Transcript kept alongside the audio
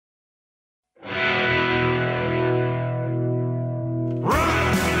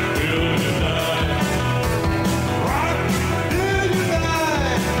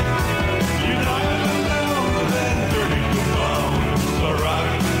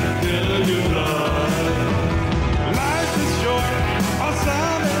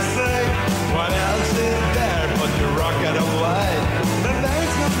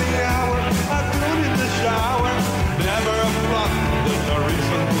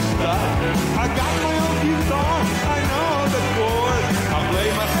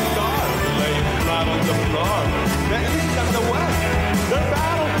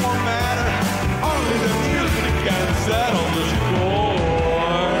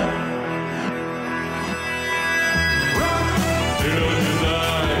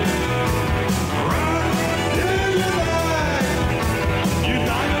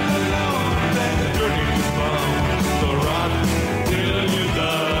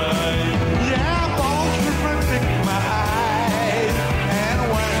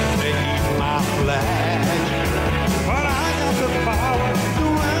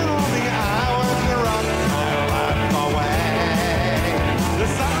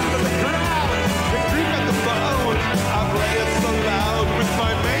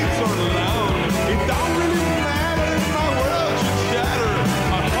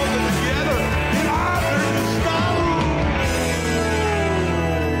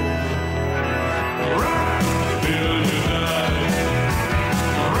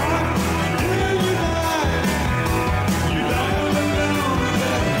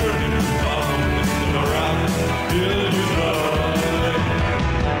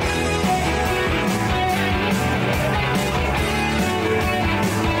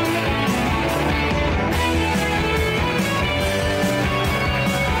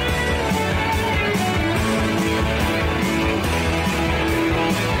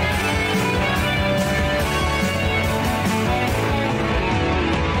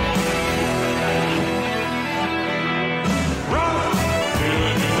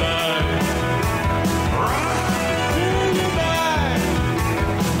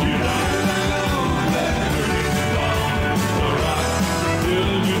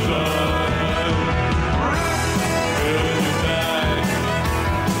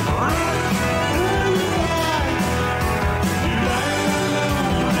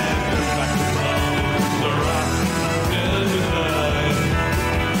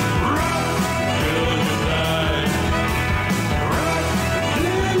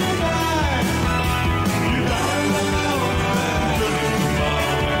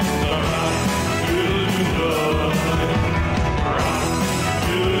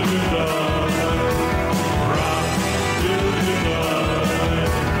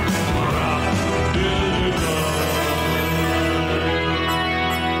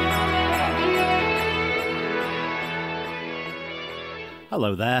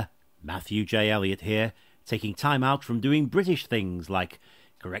Hello there, Matthew J. Elliott here, taking time out from doing British things like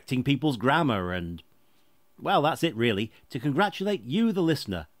correcting people's grammar and, well, that's it really, to congratulate you, the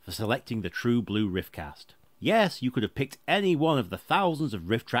listener, for selecting the True Blue Riffcast. Yes, you could have picked any one of the thousands of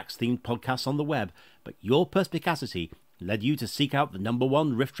RiffTrax themed podcasts on the web, but your perspicacity led you to seek out the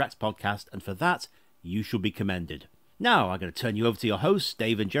 #1 RiffTrax podcast, and for that, you should be commended. Now, I'm going to turn you over to your hosts,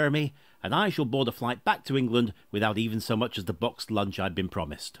 Dave and Jeremy, and I shall board a flight back to England without even so much as the boxed lunch I'd been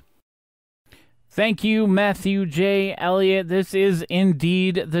promised. Thank you, Matthew J. Elliott. This is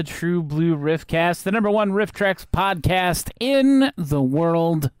indeed the True Blue Riffcast, the #1 RiffTrax podcast in the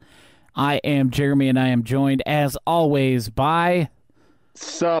world. I am Jeremy, and I am joined, as always, by...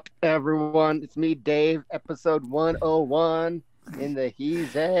 Sup, everyone? It's me, Dave, episode 101 in the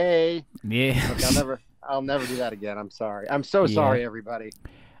He's A. Yeah. Look, I'll never do that again. I'm sorry. I'm so sorry, everybody.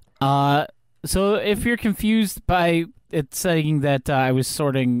 So if you're confused by it saying that I was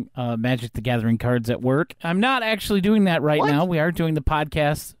sorting Magic the Gathering cards at work, I'm not actually doing that right now. We are doing the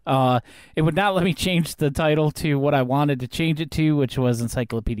podcast. It would not let me change the title to what I wanted to change it to, which was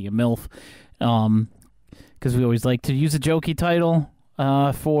Encyclopedia MILF, because we always like to use a jokey title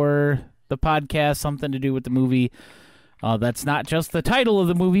for the podcast, something to do with the movie. That's not just the title of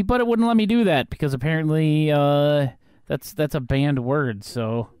the movie, but it wouldn't let me do that because apparently that's a banned word.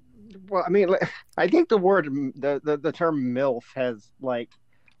 So, well, I mean, I think the word the term MILF has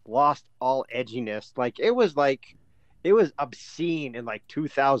lost all edginess. It was obscene in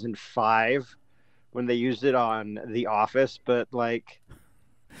 2005 when they used it on The Office, but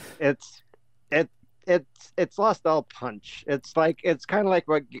it's lost all punch. It's kind of like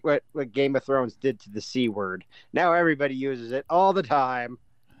what Game of Thrones did to the C word. Now everybody uses it all the time.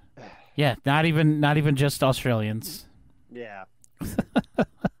 Yeah, not even just Australians. Yeah.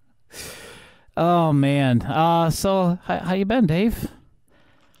 Oh man. So how you been, Dave?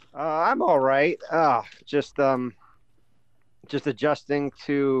 I'm all right. Just adjusting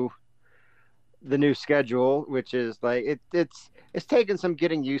to the new schedule, which is it's taken some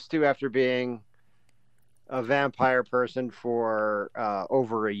getting used to after being a vampire person for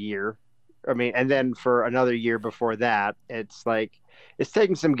over a year. I mean, and then for another year before that, it's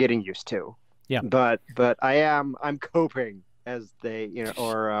taking some getting used to. Yeah. But I'm coping, as they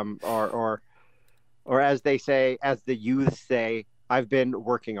or as they say, as the youth say, I've been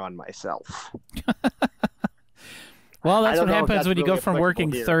working on myself. Well, that's what happens when you go from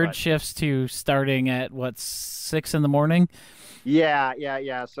working third shifts shifts to starting at 6 in the morning. Yeah.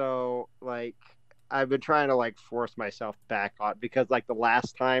 So I've been trying to force myself back on, because the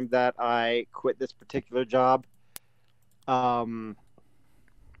last time that I quit this particular job, it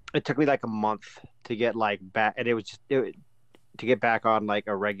took me a month to get back, and to get back on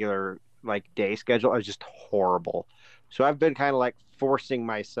a regular day schedule. It was just horrible. So I've been kind of forcing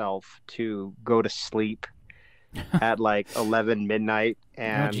myself to go to sleep at 11 midnight,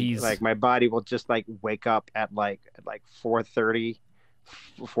 and my body will just wake up at 4:30,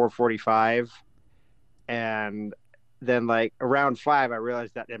 4:45. And then around 5, I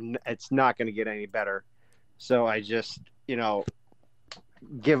realized that it's not going to get any better. So I just,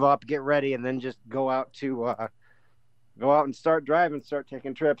 give up, get ready, and then just go out and start driving, start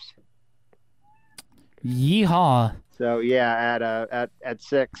taking trips. Yeehaw. So yeah, at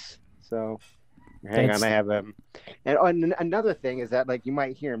 6. So hang on, I have him. And another thing is that you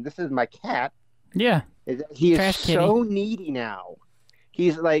might hear him. This is my cat. Yeah. He is so needy now.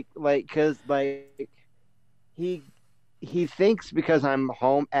 He's because he thinks because I'm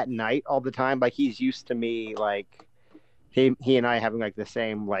home at night all the time, he's used to me, he and I having the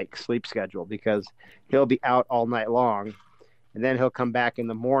same sleep schedule, because he'll be out all night long, and then he'll come back in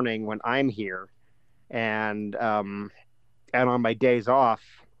the morning when I'm here, and on my days off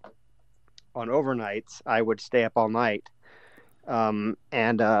on overnights I would stay up all night,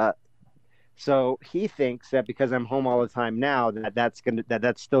 so he thinks that because I'm home all the time now, that's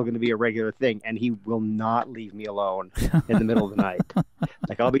still gonna be a regular thing, and he will not leave me alone in the middle of the night.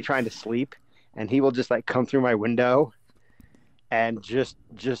 I'll be trying to sleep, and he will just come through my window, and just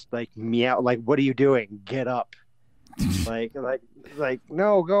meow, what are you doing? Get up!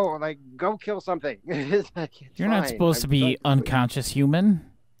 No, go kill something. You're not supposed to be unconscious human.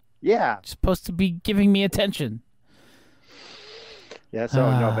 Yeah, you're supposed to be giving me attention. Yeah, so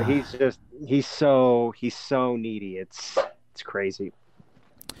no, but he's so needy. It's crazy.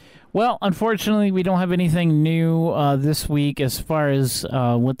 Well, unfortunately, we don't have anything new this week as far as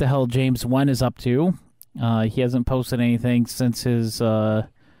what the hell James Wen is up to. He hasn't posted anything since his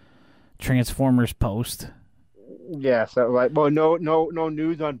Transformers post. Yeah, so no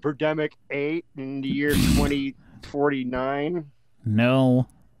news on Birdemic 8 in the year 2049. No.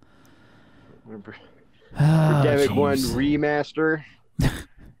 Pandemic 1 jeez. remaster,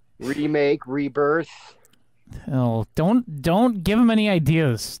 remake, rebirth. Oh, don't give him any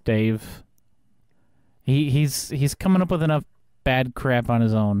ideas, Dave. He's coming up with enough bad crap on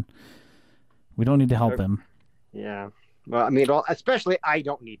his own. We don't need to help him. Yeah. Well, I mean, especially I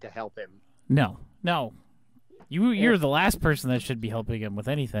don't need to help him. No. You're the last person that should be helping him with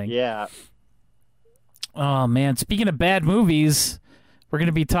anything. Yeah. Oh man, speaking of bad movies, we're going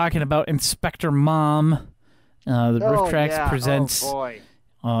to be talking about Inspector Mom. The RiffTrax presents,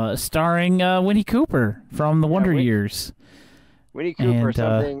 starring Winnie Cooper from the Wonder Years. Winnie Cooper,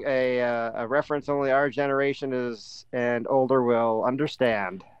 something a reference only our generation and older will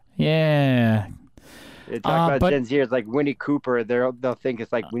understand. Yeah. They talk about Gen Zers like Winnie Cooper. They'll think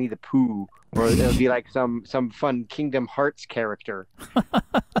it's like Winnie the Pooh, or it'll be like some fun Kingdom Hearts character.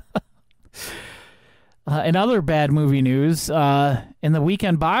 In other bad movie news, in the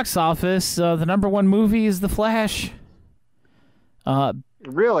weekend box office, the number one movie is The Flash.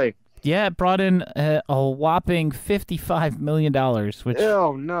 Really? Yeah, it brought in a whopping $55 million, which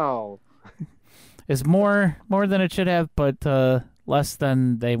is more than it should have, but less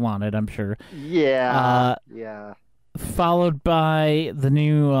than they wanted, I'm sure. Yeah. Followed by the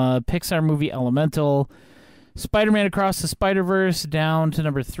new Pixar movie Elemental, Spider-Man Across the Spider-Verse down to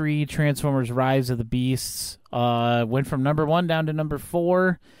number 3, Transformers Rise of the Beasts went from number 1 down to number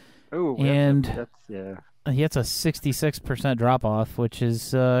 4. Ooh, and that's it's a 66% drop-off, which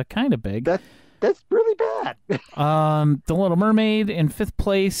is kind of big. That's really bad. The Little Mermaid in 5th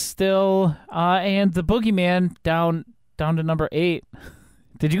place still, and The Boogeyman down to number 8.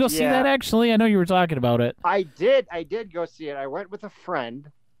 Did you go see that, actually? I know you were talking about it. I did go see it. I went with a friend.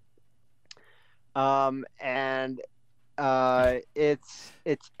 And it's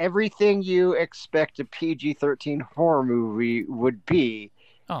everything you expect a PG-13 horror movie would be,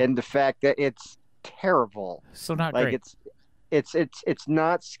 and the fact that it's terrible. So not like great. It's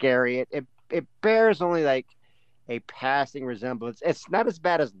not scary. It bears only like a passing resemblance. It's not as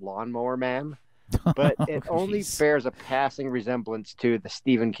bad as Lawnmower Man, but it only bears a passing resemblance to the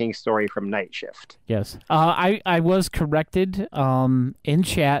Stephen King story from Night Shift. Yes. I was corrected in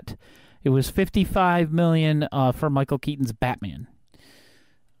chat. It was $55 million for Michael Keaton's Batman.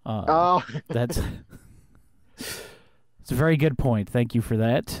 That's it's a very good point. Thank you for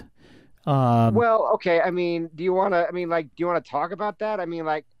that. Well, okay. I mean, do you want to talk about that? I mean,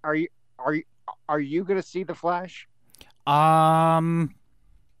 like, are you going to see The Flash? No.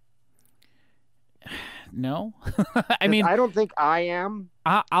 I mean, I don't think I am.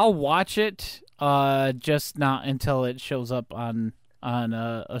 I'll watch it, just not until it shows up on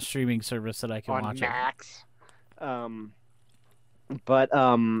a streaming service that I can watch Max. But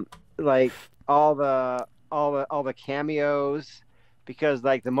like all the cameos, because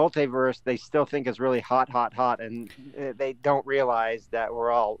like the multiverse they still think is really hot, and they don't realize that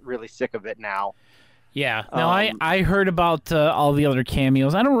we're all really sick of it now. Yeah. No, I heard about all the other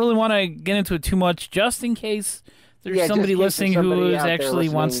cameos. I don't really want to get into it too much, just in case there's somebody listening who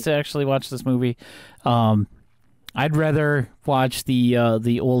wants to actually watch this movie. I'd rather watch the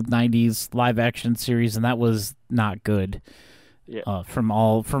old '90s live action series, and that was not good. Yeah. From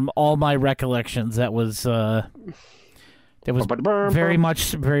all my recollections, that was very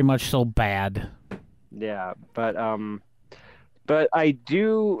much so bad. Yeah, but I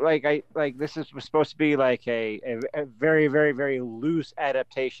do like this is supposed to be like a very, very, very loose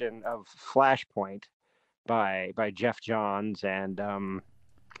adaptation of Flashpoint by Jeff Johns and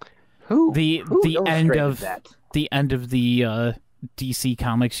the end of the DC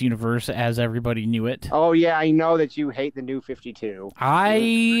Comics universe as everybody knew it. Oh yeah, I know that you hate the New 52.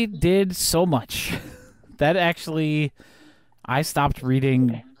 I did so much that actually I stopped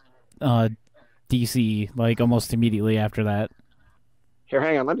reading DC like almost immediately after that. Here,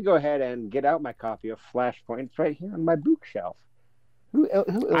 hang on. Let me go ahead and get out my copy of Flashpoint. It's right here on my bookshelf. Who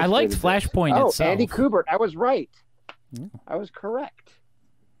I liked Flashpoint itself. Andy Kubert. I was right. I was correct.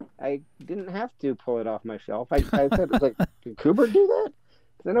 I didn't have to pull it off my shelf. I said, it was like, did Kubert do that?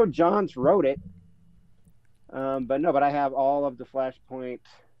 Because I know Johns wrote it. But I have all of the Flashpoint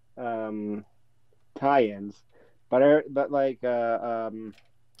tie-ins.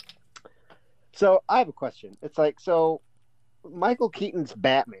 So I have a question. It's like, so Michael Keaton's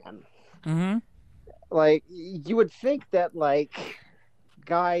Batman. Mm-hmm. Like, you would think that like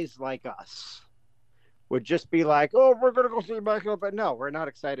guys like us would just be like, oh, we're going to go see Michael, but no, we're not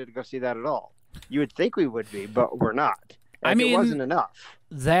excited to go see that at all. You would think we would be, but we're not. I mean, it wasn't enough.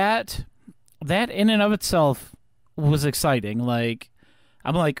 That in and of itself was exciting. Like,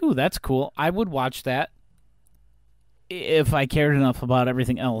 I'm like, ooh, that's cool. I would watch that. if I cared enough about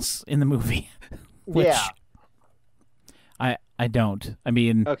everything else in the movie. Which yeah. I don't. I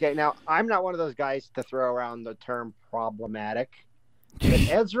mean, Okay, now I'm not one of those guys to throw around the term problematic, but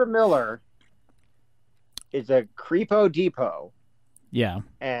Ezra Miller is a creepo depot. yeah.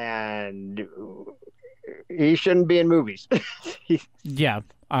 And he shouldn't be in movies. Yeah,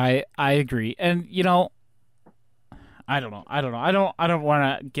 I agree. And I don't know. I don't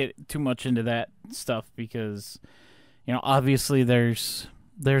want to get too much into that stuff because obviously there's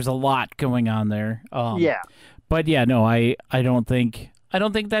a lot going on there. Yeah. But yeah, no, I don't think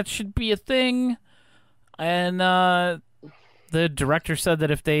that should be a thing. And the director said that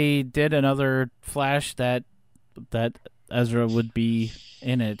if they did another Flash that Ezra would be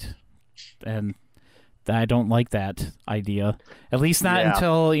in it, and I don't like that idea. At least not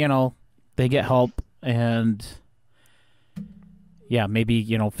until they get help and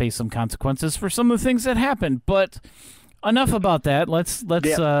maybe face some consequences for some of the things that happened. But enough about that. Let's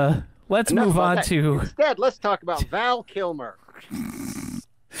move on to instead. Let's talk about Val Kilmer.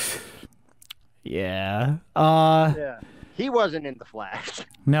 Yeah. Yeah. He wasn't in the Flash.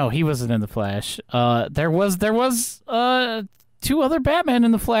 No, he wasn't in the Flash. There was 2 other Batman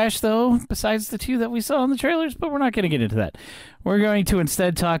in the Flash, though, besides the 2 that we saw in the trailers. But we're not going to get into that. We're going to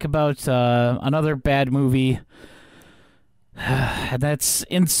instead talk about another bad movie. And that's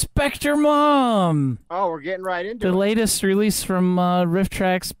Inspector Mom. Oh, we're getting right into the it. latest release from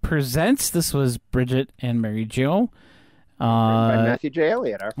RiffTrax Presents. This was Bridget and Mary Jo. By Matthew J.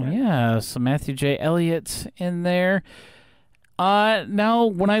 Elliott, our friend. Yeah, so Matthew J. Elliott in there. Now,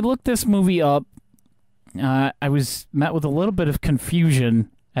 when I looked this movie up, I was met with a little bit of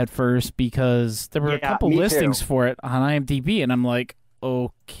confusion at first because there were a couple listings for it on IMDb, and I'm like,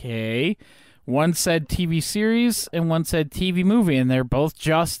 okay. One said TV series and one said TV movie, and they're both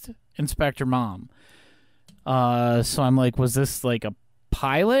just Inspector Mom. So I'm like, was this like a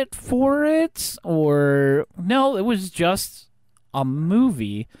pilot for it? Or no, it was just a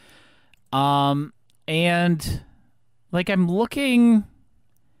movie. And like I looked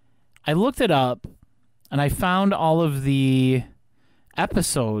it up and I found all of the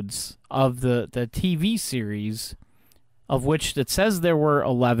episodes of the TV series, of which it says there were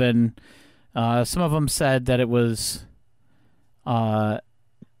 11. Some of them said that it was 10,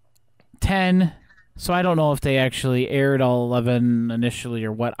 so I don't know if they actually aired all 11 initially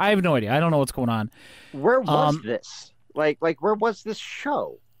or what. I have no idea. I don't know what's going on. Where was this? Like where was this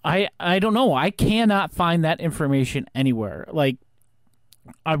show? I don't know. I cannot find that information anywhere. Like,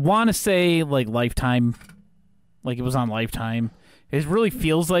 I want to say like Lifetime, like it was on Lifetime. It really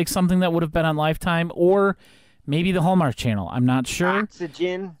feels like something that would have been on Lifetime or maybe the Hallmark Channel. I'm not sure.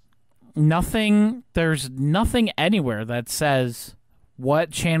 Oxygen. Nothing. There's nothing anywhere that says what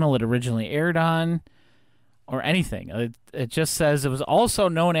channel it originally aired on or anything. It just says it was also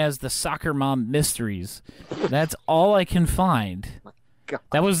known as the Soccer Mom Mysteries. That's all I can find. God.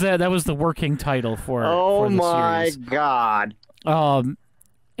 That was the working title for Oh for the my series. God. And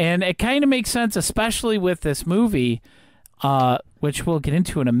it kind of makes sense, especially with this movie, which we'll get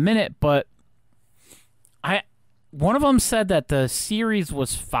into in a minute. But one of them said that the series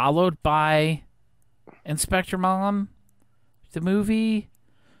was followed by Inspector Mom, the movie,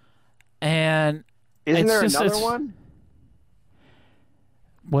 and Isn't there just, another one?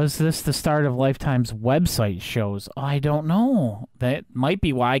 Was this the start of Lifetime's website shows? I don't know. That might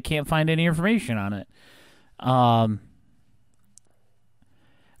be why I can't find any information on it.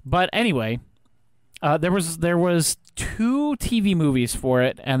 But anyway, there was 2 TV movies for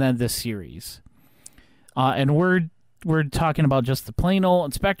it, and then this series. And we're talking about just the plain old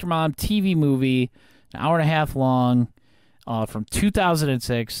Inspector Mom TV movie, an hour and a half long, from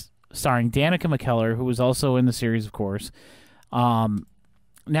 2006, starring Danica McKellar, who was also in the series, of course.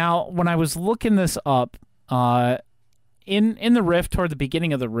 Now, when I was looking this up, in the riff, toward the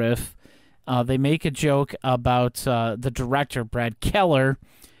beginning of the riff, they make a joke about the director, Brad Keller,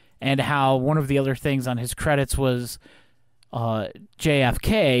 and how one of the other things on his credits was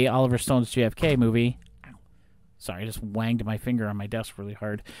JFK, Oliver Stone's JFK movie. Sorry, I just wanged my finger on my desk really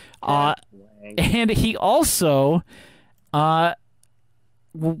hard. And he also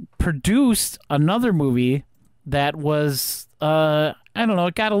produced another movie that was, I don't know,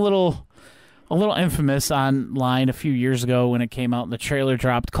 it got a little infamous online a few years ago when it came out and the trailer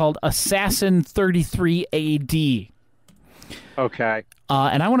dropped, called Assassin 33 AD. Okay.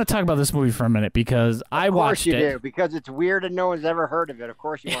 And I want to talk about this movie for a minute because I watched it. Of course you do, because it's weird and no one's ever heard of it. Of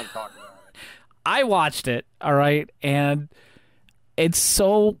course you want to talk about it. I watched it, all right, and it's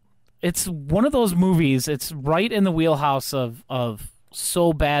one of those movies, it's right in the wheelhouse of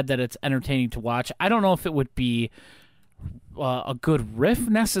so bad that it's entertaining to watch. I don't know if it would be a good riff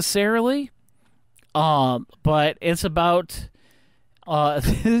necessarily. But it's about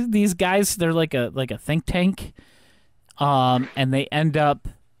these guys. They're like a think tank, and they end up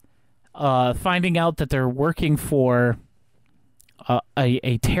finding out that they're working for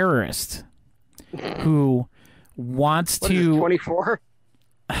a terrorist who wants to 24.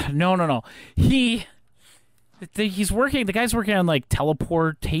 No. He's working. The guy's working on like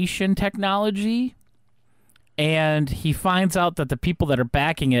teleportation technology, and he finds out that the people that are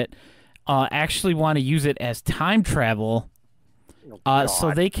backing it actually want to use it as time travel,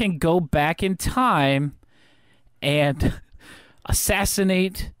 so they can go back in time and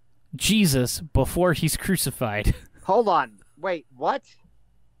assassinate Jesus before he's crucified. Hold on. Wait, what?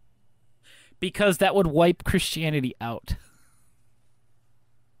 Because that would wipe Christianity out.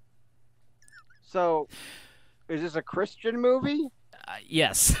 So, is this a Christian movie?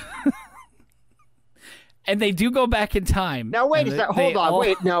 Yes. And they do go back in time. Now, wait a second. Hold on.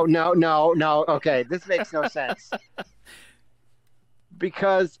 Wait. No. Okay, this makes no sense.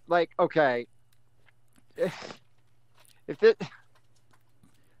 Because, like, okay. If it...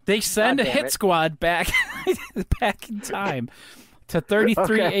 They send a hit squad back in time to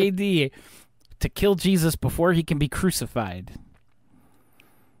 33 AD to kill Jesus before he can be crucified.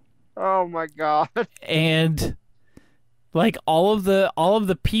 Oh my God. And like all of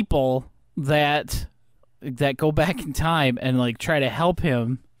the people that go back in time and like try to help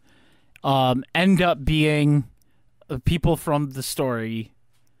him end up being people from the story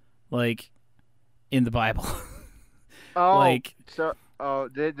like in the Bible. Oh, like so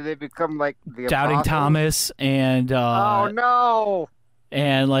did they become like the Doubting apostles? Thomas and oh no.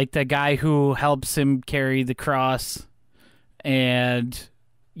 And like the guy who helps him carry the cross, and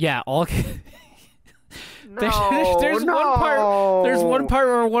yeah, all. There's one part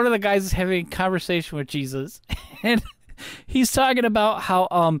where one of the guys is having a conversation with Jesus, and he's talking about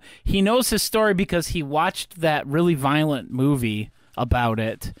how he knows his story because he watched that really violent movie about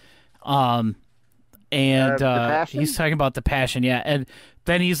it, and he's talking about The Passion, yeah, and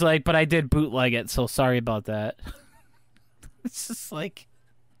then he's like, "But I did bootleg it, so sorry about that." It's just like,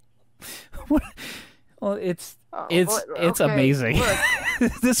 what? Well, it's okay, amazing.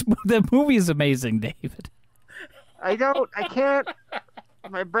 The movie is amazing, David. I can't.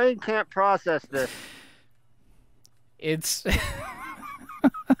 My brain can't process this. It's.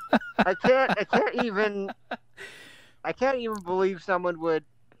 I can't even believe someone would.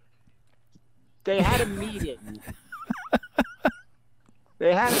 They had a meeting.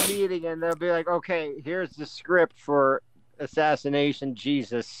 And they'll be like, "Okay, here's the script for Assassination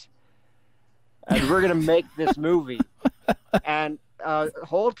Jesus, and we're gonna make this movie." And a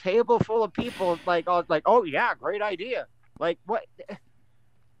whole table full of people like, "Oh yeah, great idea." Like what?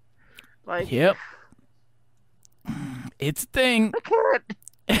 Like, yep, it's a thing. I can't.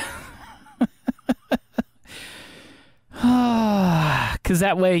 Because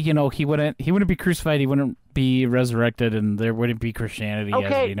that way, he wouldn't be crucified, he wouldn't be resurrected, and there wouldn't be Christianity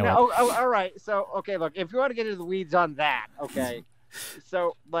as we know it. All right. So, okay, look, if you want to get into the weeds on that, okay.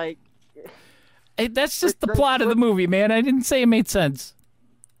 So, like, hey, that's just the plot of the movie, man. I didn't say it made sense.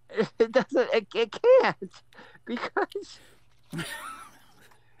 It doesn't. It can't, because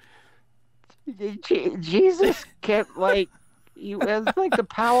Jesus can't, like, he has like the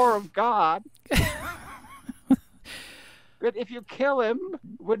power of God. But if you kill him,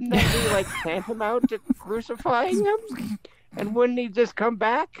 wouldn't that be like tantamount to crucifying him? And wouldn't he just come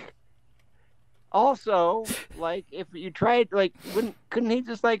back? Also, like, if you tried, like, couldn't he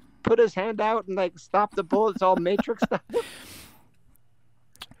just like put his hand out and like stop the bullets, all Matrix stuff?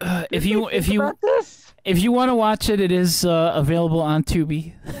 If you want to watch it, it is available on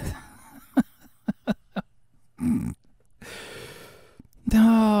Tubi.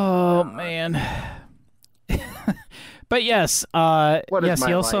 Oh man. But yes,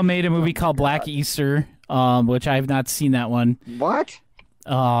 he also made a movie called Black Easter, which I have not seen that one. What?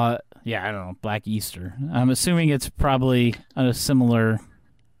 Yeah, I don't know, Black Easter. I'm assuming it's probably a similar.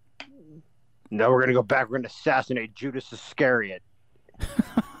 No, we're gonna go back. We're gonna assassinate Judas Iscariot.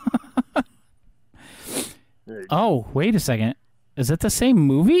 Oh, wait a second. Is it the same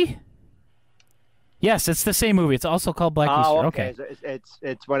movie? Yes, it's the same movie. It's also called Black Easter. Okay. So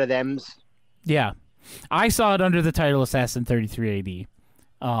it's one of them's. Yeah. I saw it under the title Assassin 33 AD.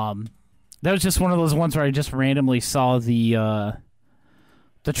 That was just one of those ones where I just randomly saw the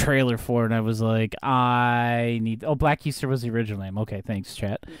trailer for it, and I was like, Black Easter was the original name. Okay, thanks,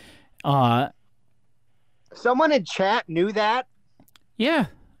 chat. Someone in chat knew that? Yeah.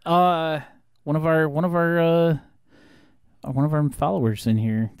 One of our followers in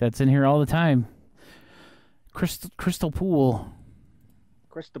here that's in here all the time. Crystal Pool.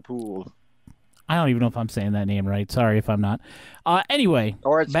 Crystal Pool. I don't even know if I'm saying that name right. Sorry if I'm not. Anyway,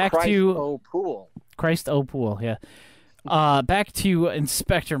 Or it's back Christ to O'Pool. Christ O'Pool. Yeah. Back to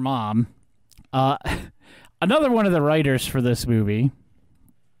Inspector Mom. Another one of the writers for this movie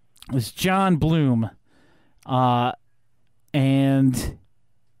was John Bloom, and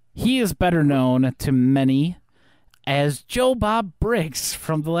he is better known to many as Joe Bob Briggs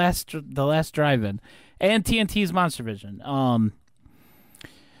from the last Drive-In and TNT's Monster Vision.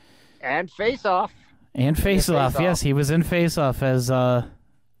 And Face Off. And Face Off, yes, he was in Face Off as a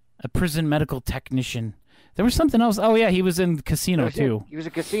prison medical technician. There was something else. Oh yeah, he was in Casino too. He was a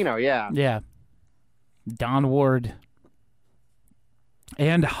Casino, yeah. Yeah. Don Ward.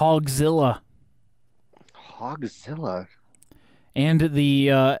 And Hogzilla. Hogzilla. And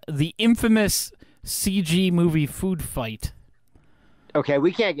the infamous CG movie Food Fight. Okay,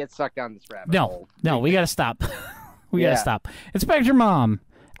 we can't get sucked down this rabbit hole. No, we gotta stop. We gotta stop. Inspector Mom.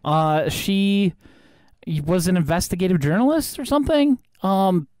 She was an investigative journalist or something.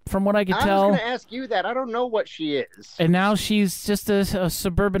 From what I could tell. I was going to ask you that. I don't know what she is. And now she's just a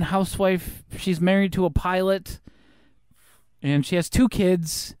suburban housewife. She's married to a pilot. And she has 2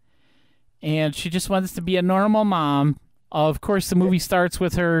 kids. And she just wants to be a normal mom. Of course, the movie starts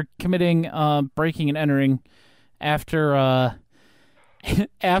with her committing breaking and entering after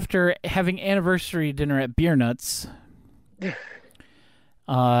after having anniversary dinner at Beer Nuts.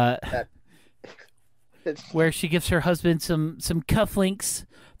 Where she gives her husband some cufflinks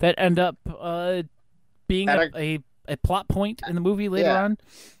that end up being a plot point in the movie later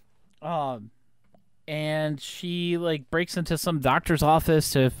on. And she breaks into some doctor's office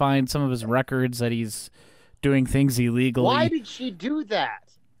to find some of his records that he's doing things illegally. Why did she do that?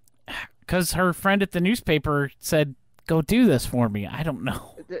 Because her friend at the newspaper said, "Go do this for me." I don't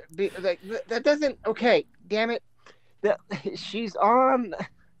know. That doesn't. Okay, damn it. She's on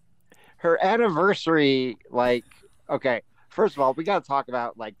her anniversary. Okay. First of all, we got to talk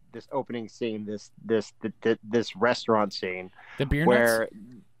about this opening scene, this restaurant scene, the Beer Nuts.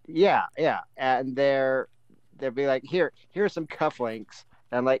 Yeah, and they'll be like, here's some cufflinks,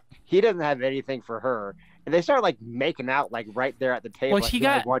 and he doesn't have anything for her, and they start making out right there at the table. Well, she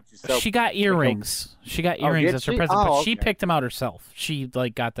got earrings. She got earrings as her present, but she picked them out herself. She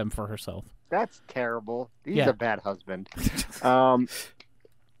got them for herself. That's terrible. He's a bad husband. And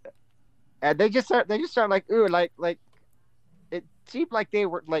they just start ooh, it seemed like they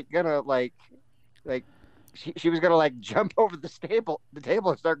were gonna she was gonna jump over the table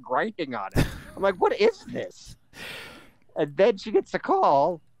and start grinding on it. I'm like, what is this? And then she gets a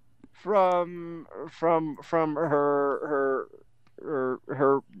call from her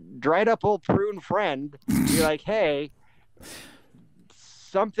dried up old prune friend. Be like, hey,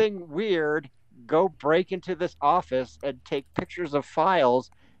 something weird. Go break into this office and take pictures of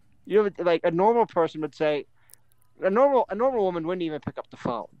files. A normal person would say. A normal woman wouldn't even pick up the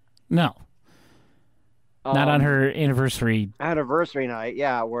phone. No. Not on her anniversary night,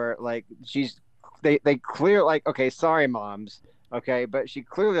 yeah, where they clear okay, sorry moms, okay, but she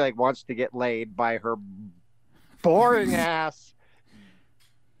clearly wants to get laid by her boring ass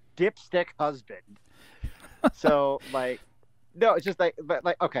dipstick husband. So no, it's just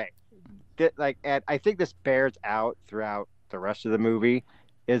okay. And I think this bears out throughout the rest of the movie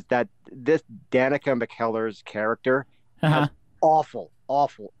is that this Danica McKellar's character has awful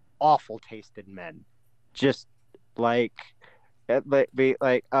taste in men. Just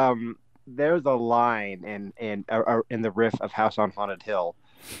there's a line in the riff of House on Haunted Hill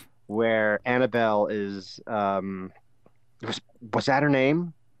where Annabelle is was that her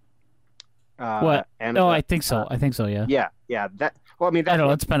name? What? Annabelle, I think so. Yeah. Yeah. That. Well, I mean, I don't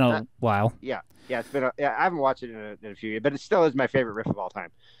know. It's been a while. Yeah. It's been. I haven't watched it in a few years, but it still is my favorite riff of all time.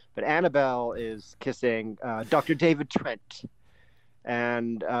 But Annabelle is kissing Dr. David Trent.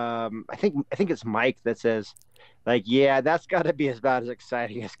 And I think it's Mike that says, yeah, that's got to be about as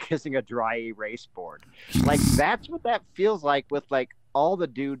exciting as kissing a dry erase board. That's what that feels like with all the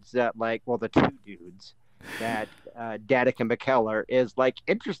dudes that the 2 dudes that Danica McKellar is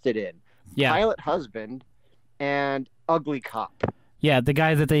interested in. Yeah. Pilot husband and ugly cop. Yeah, the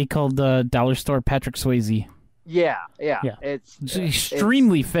guy that they called Dollar Store Patrick Swayze. Yeah. It's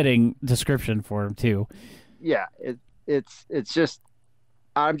extremely fitting description for him too. Yeah, it's just.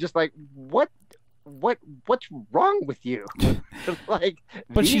 I'm just what's wrong with you? But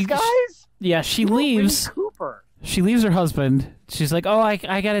these guys? Yeah, she leaves. Cooper. She leaves her husband. She's like, oh, I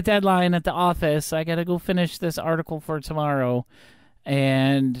got a deadline at the office. I got to go finish this article for tomorrow.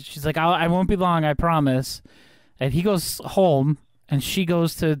 And she's like, I won't be long, I promise. And he goes home, and she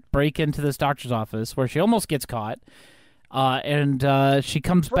goes to break into this doctor's office where she almost gets caught. And she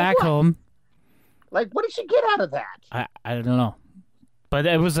comes back home. Like, what did she get out of that? I don't know, but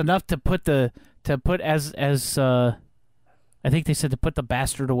it was enough to put I think they said to put the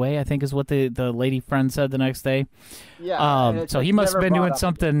bastard away. I think is what the lady friend said the next day. Yeah. So he must have been doing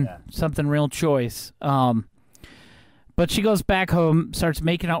something real choice. But she goes back home, starts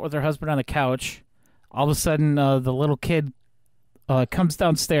making out with her husband on the couch. All of a sudden, the little kid comes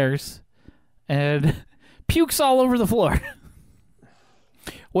downstairs and pukes all over the floor,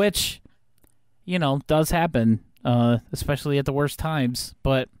 which, does happen, especially at the worst times.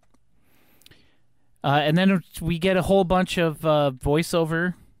 But and then we get a whole bunch of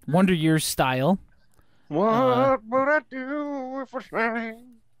voiceover, Wonder Years style. What would I do if I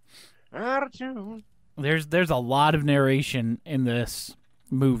sang out of tune? There's a lot of narration in this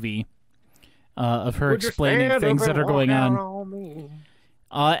movie of her explaining things that are going on.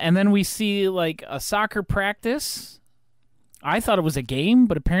 And then we see like a soccer practice. I thought it was a game,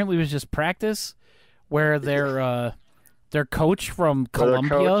 but apparently it was just practice where their coach from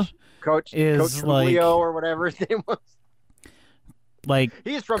Colombia Coach like Julio or whatever his name was. Like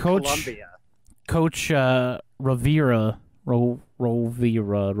he's from Colombia. Coach Rovira,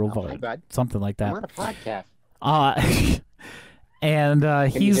 something like that. I'm on a podcast.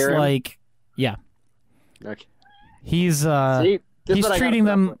 And he's like, yeah. Okay. He's he's treating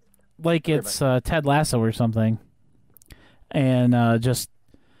them like it's Ted Lasso or something, and just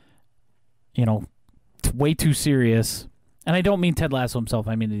way too serious. And I don't mean Ted Lasso himself.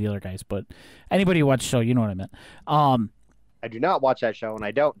 I mean the other guys. But anybody who watched the show, you know what I meant. I do not watch that show, and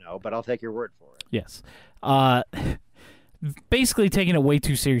I don't know, but I'll take your word for it. Yes. Basically taking it way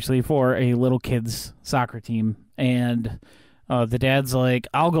too seriously for a little kid's soccer team. And the dad's like,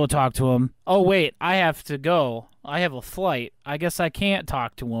 I'll go talk to him. Oh, wait, I have to go. I have a flight. I guess I can't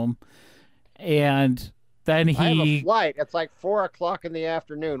talk to him. And then I have a flight. It's like 4 o'clock in the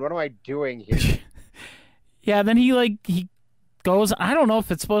afternoon. What am I doing here? Yeah, then he goes, I don't know if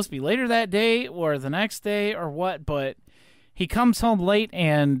it's supposed to be later that day or the next day or what, but he comes home late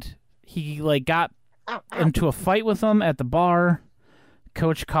and he got into a fight with them at the bar.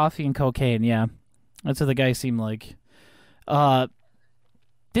 Coach Coffee and Cocaine, yeah. That's what the guy seemed like.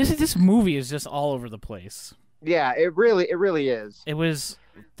 This movie is just all over the place. Yeah, it really is.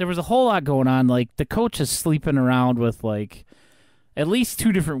 There was a whole lot going on. Like the coach is sleeping around with like at least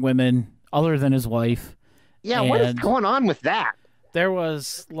 2 different women other than his wife. Yeah, what is going on with that? There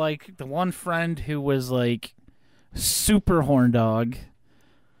was like the one friend who was like super horn dog.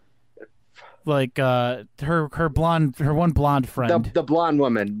 Like her one blonde friend. The blonde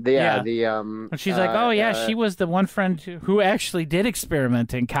woman. And she's like, "Oh yeah, she was the one friend who actually did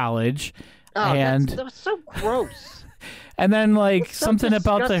experiment in college." Oh, and that was so gross. And then like so something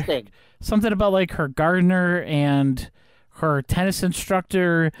disgusting. about like her gardener and her tennis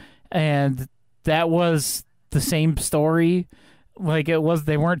instructor, and that was the same story. Like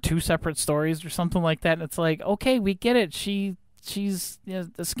they weren't 2 separate stories or something like that. And it's like, okay, we get it. She's the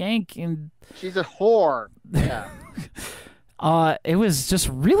skank and she's a whore. Yeah. It was just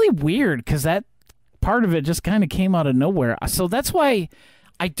really weird because that part of it just kind of came out of nowhere. So that's why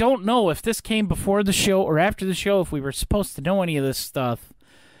I don't know if this came before the show or after the show, if we were supposed to know any of this stuff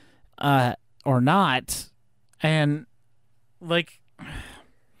or not. And like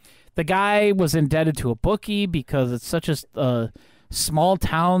the guy was indebted to a bookie because it's such a small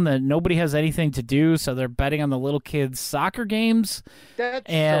town that nobody has anything to do, so they're betting on the little kids' soccer games. That's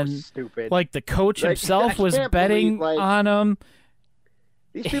so stupid. Like the coach himself was betting on them.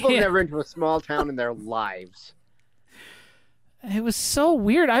 These people have never been to a small town in their lives. It was so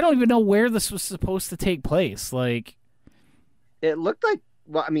weird. I don't even know where this was supposed to take place. Like, it looked like.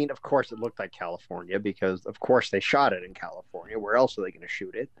 Well, I mean, of course, it looked like California because, of course, they shot it in California. Where else are they going to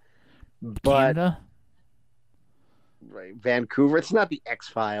shoot it? But Canada? Right, Vancouver. It's not the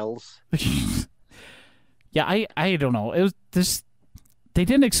X-Files. Yeah, I don't know. It was this. They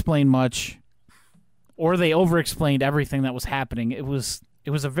didn't explain much, or they over-explained everything that was happening. It was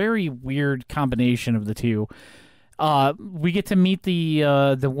a very weird combination of the two. We get to meet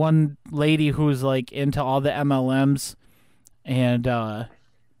the one lady who's like into all the MLMs, and a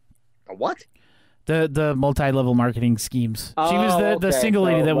what? The multi-level marketing schemes. She was the single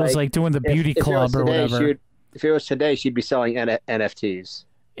lady that was like doing the beauty club or whatever. If it was today, she'd be selling NFTs.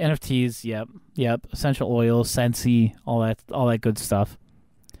 NFTs, yep. Essential oils, Scentsy, all that good stuff.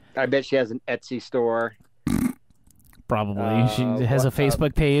 I bet she has an Etsy store. Probably. She has a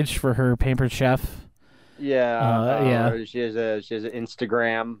Facebook page for her Pampered Chef. Yeah. She has an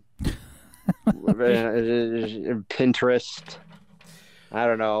Instagram, Pinterest. I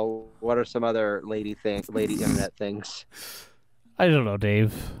don't know. What are some other lady internet things? I don't know,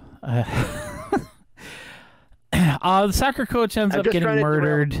 Dave. The soccer coach ends up getting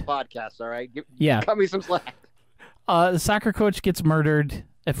murdered. Podcast, all right? Yeah. Cut me some slack. The soccer coach gets murdered.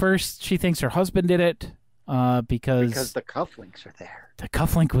 At first, she thinks her husband did it because the cufflinks are there.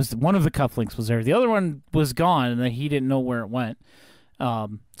 One of the cufflinks was there. The other one was gone, and he didn't know where it went.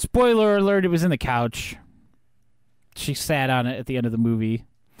 Spoiler alert: it was in the couch. She sat on it at the end of the movie.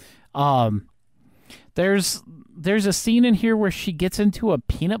 There's a scene in here where she gets into a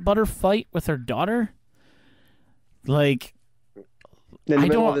peanut butter fight with her daughter. Like, in the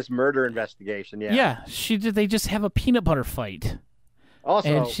middle of this murder investigation, yeah. Yeah, they just have a peanut butter fight. Also,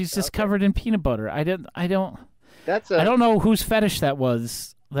 and she's just covered in peanut butter. I don't know whose fetish that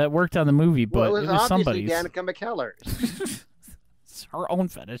was that worked on the movie, but it was somebody's. Danica McKellar's. It's her own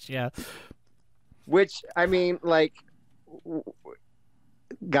fetish, yeah. Which, I mean, like,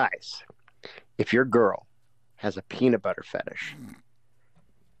 guys, if your girl has a peanut butter fetish,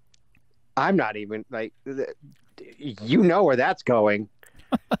 I'm not even, like, you know where that's going.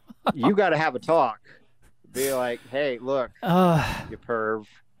 You got to have a talk. Be like, hey, look, you perv.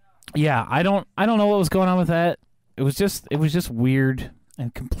 Yeah, I don't know what was going on with that. It was just weird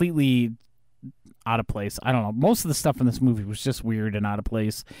and completely out of place. I don't know. Most of the stuff in this movie was just weird and out of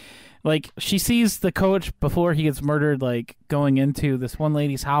place. Like, she sees the coach before he gets murdered, like, going into this one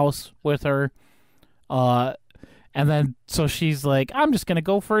lady's house with her. And then, so she's like, I'm just going to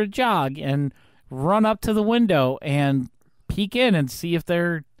go for a jog and run up to the window and peek in and see if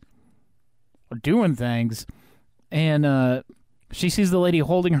they're doing things. And she sees the lady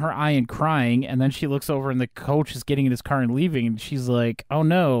holding her eye and crying, and then she looks over and the coach is getting in his car and leaving, and she's like, oh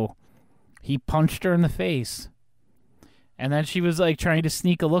no, he punched her in the face. And then she was like trying to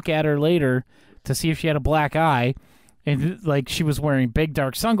sneak a look at her later to see if she had a black eye, and like she was wearing big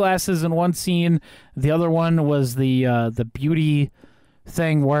dark sunglasses in one scene. The other one was the beauty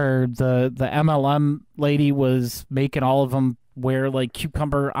thing where the MLM lady was making all of them wear like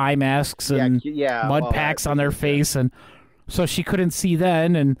cucumber eye masks and mud packs on their face, and so she couldn't see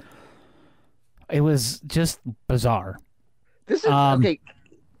then, and it was just bizarre. This is okay.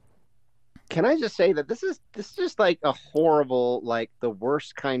 Can I just say that this is just like a horrible, like the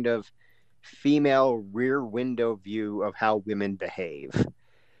worst kind of female rear window view of how women behave.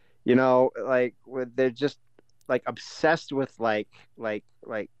 You know, like they're just like obsessed with like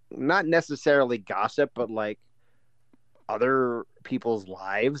not necessarily gossip, but like other people's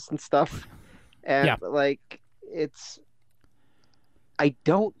lives and stuff. And like I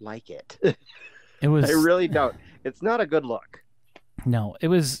don't like it. I really don't. It's not a good look. No, it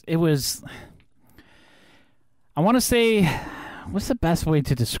was I want to say, what's the best way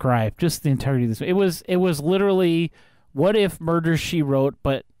to describe just the entirety of this? It was literally What If Murder, She Wrote,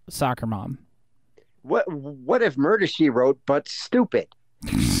 but soccer mom. What if Murder, She Wrote, but stupid?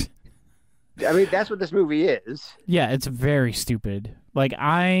 I mean, that's what this movie is. Yeah, it's very stupid. Like,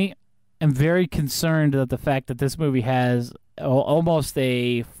 I am very concerned that the fact that this movie has almost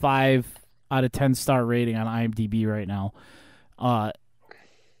a 5 out of 10 star rating on IMDb right now.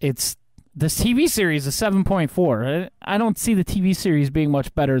 This TV series is 7.4. I don't see the TV series being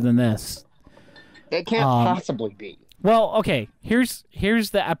much better than this. It can't possibly be. Well, okay. Here's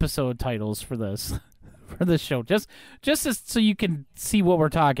the episode titles for this show. Just so you can see what we're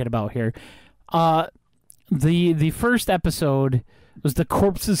talking about here. The first episode was The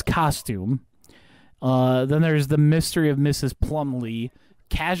Corpse's Costume. Then there's The Mystery of Mrs. Plumley,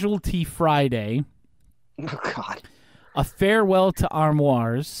 Casualty Friday. Oh God. A Farewell to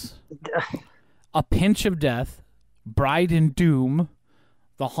Armoires, A Pinch of Death, Bride and Doom,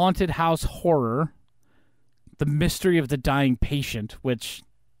 The Haunted House Horror, The Mystery of the Dying Patient,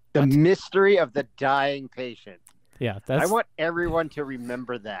 The Mystery of the Dying Patient. Yeah, I want everyone to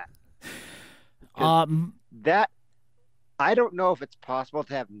remember that. That, I don't know if it's possible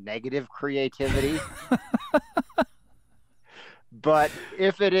to have negative creativity, but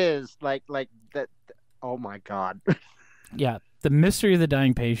if it is, like that, oh my God. Yeah, The Mystery of the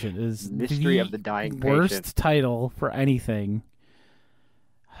Dying Patient is the worst title for anything.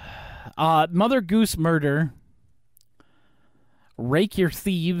 Mother Goose Murder, Rake Your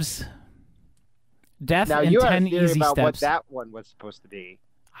Thieves, Death now, and you 10 have a theory Easy about Steps. what that one was supposed to be.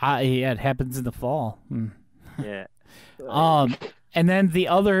 Yeah, it happens in the fall. Yeah. And then the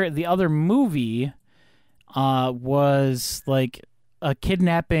other movie was like a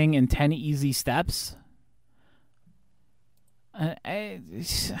kidnapping and 10 Easy Steps.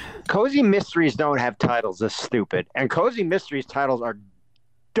 Cozy Mysteries don't have titles this stupid, and Cozy Mysteries titles are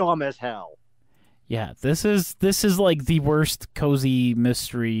dumb as hell. Yeah, this is like the worst cozy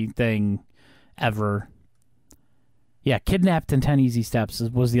mystery thing ever. Yeah, Kidnapped in 10 Easy Steps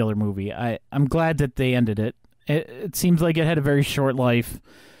was the other movie. I'm glad that they ended it. It seems like it had a very short life,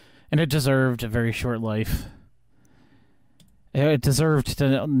 and it deserved a very short life. It deserved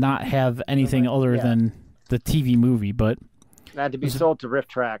to not have anything other than the TV movie, but... It had to be sold to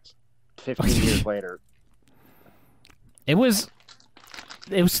RiffTrax 15 years later. This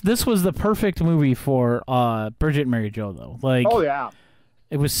was the perfect movie for Bridget Mary Jo, though. Like, oh, yeah.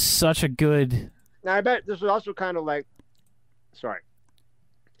 It was such a good... Now, I bet this was also kind of like... Sorry.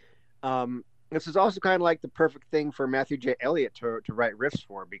 This is also kind of like the perfect thing for Matthew J. Elliott to write riffs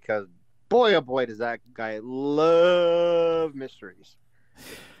for, because boy, oh boy, does that guy love mysteries.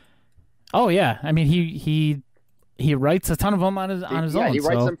 Oh, yeah. I mean, he writes a ton of them on his own. Yeah, he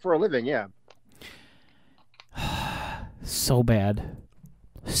writes them for a living, yeah. So bad.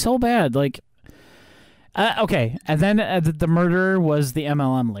 So bad. Like, okay. And then the murderer was the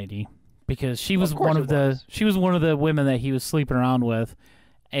MLM lady, because she was one of the women that he was sleeping around with,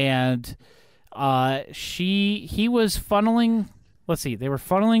 and he was funneling. Let's see, they were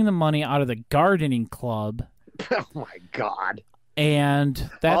funneling the money out of the gardening club. Oh my God! And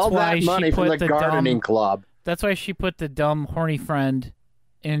that's all why that money she put from the gardening club. That's why she put the dumb horny friend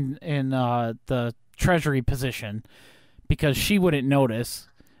in the treasury position, because she wouldn't notice,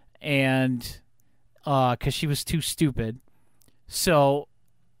 and because she was too stupid. So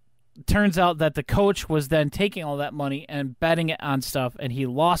turns out that the coach was then taking all that money and betting it on stuff, and he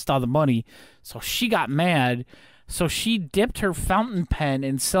lost all the money. So she got mad. So she dipped her fountain pen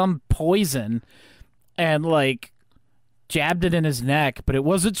in some poison and, like, jabbed it in his neck, but it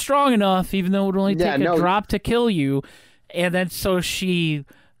wasn't strong enough, even though it would only take a drop to kill you. And then so she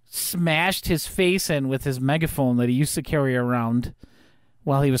smashed his face in with his megaphone that he used to carry around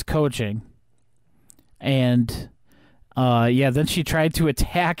while he was coaching. And then she tried to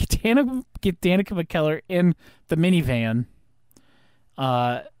attack Danica McKellar in the minivan.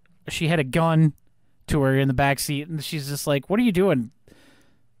 She had a gun to her in the back seat, and she's just like, "What are you doing?"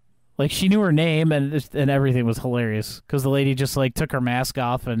 Like, she knew her name, and everything was hilarious, because the lady just, like, took her mask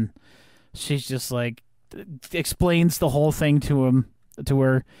off, and she's just like explains the whole thing to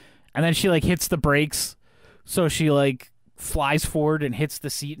her, and then she, like, hits the brakes, so she, like, flies forward and hits the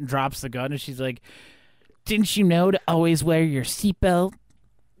seat and drops the gun, and she's like, "Didn't you know to always wear your seatbelt?"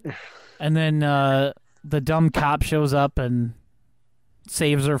 And then the dumb cop shows up and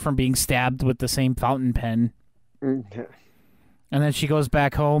saves her from being stabbed with the same fountain pen. And then she goes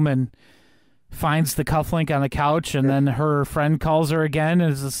back home and finds the cufflink on the couch, and then her friend calls her again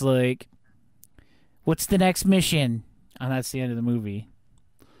and is just like, "What's the next mission?" And that's the end of the movie.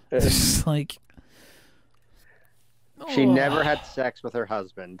 It's just like... She never had sex with her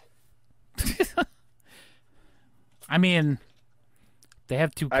husband. I mean, they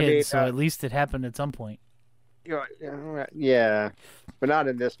have two kids, so at least it happened at some point. Yeah, but not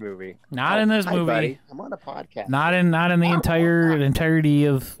in this movie. Not in this movie. Buddy. I'm on a podcast. Not in the entirety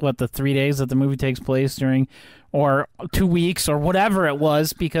of the 3 days that the movie takes place during, or 2 weeks, or whatever it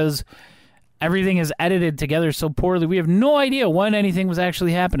was, because everything is edited together so poorly. We have no idea when anything was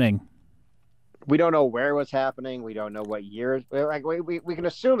actually happening. We don't know where it was happening. We don't know what year. Like we can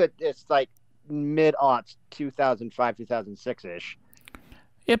assume it's like mid-aughts, 2005, 2006-ish.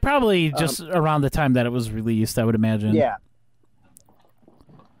 It probably just around the time that it was released, I would imagine. Yeah.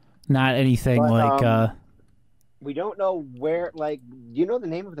 Not anything we don't know where, like, do you know the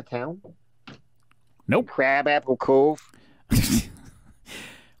name of the town? Nope. Crabapple Cove.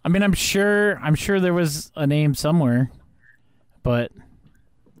 I mean, I'm sure there was a name somewhere, but...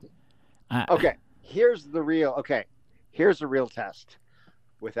 Okay, here's the real test.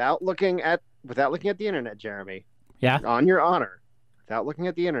 Without looking at the internet, Jeremy. Yeah. On your honor. Without looking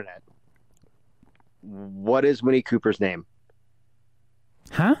at the internet, what is Winnie Cooper's name?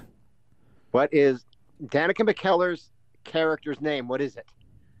 Huh? What is Danica McKellar's character's name? What is it?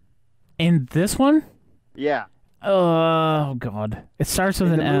 In this one? Yeah. Oh, God. It starts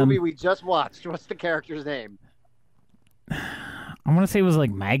with an M. The movie we just watched, what's the character's name? I want to say it was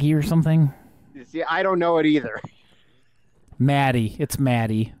like Maggie or something. See, I don't know it either. Maddie. It's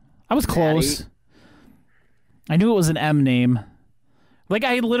Maddie. I was close. I knew it was an M name. Like,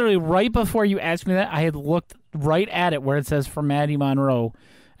 I had literally, right before you asked me that, I had looked right at it where it says for Maddie Monroe,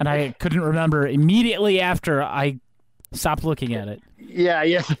 and I couldn't remember immediately after I stopped looking at it. Yeah,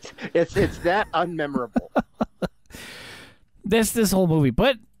 yes, it's that unmemorable. This whole movie.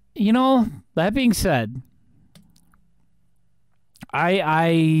 But, you know, that being said,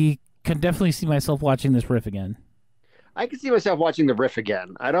 I can definitely see myself watching this riff again. I can see myself watching the riff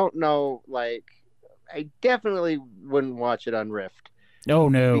again. I don't know, like, I definitely wouldn't watch it on Rift. Oh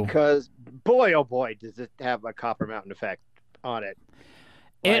no! Because boy, oh boy, does it have a Copper Mountain effect on it.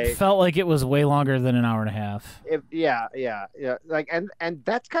 It felt like it was way longer than an hour and a half. Yeah. Like, and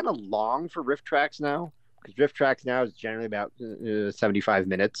that's kind of long for RiffTrax now, because RiffTrax now is generally about 75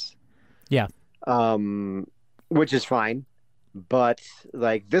 minutes. Yeah. Which is fine, but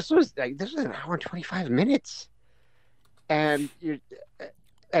like this was an hour and 25 minutes, and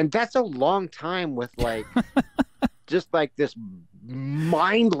that's a long time with like just like this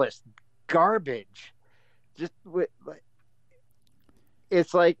mindless garbage. Just with like.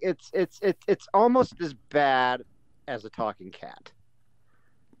 It's like it's almost as bad as a talking cat.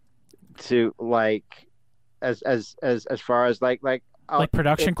 To like, as far as like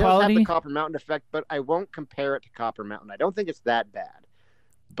production it does quality. Have the Copper Mountain effect, but I won't compare it to Copper Mountain. I don't think it's that bad,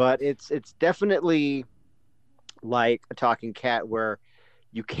 but it's definitely like a talking cat where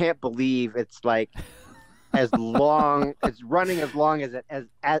you can't believe it's like as long it's running as long as it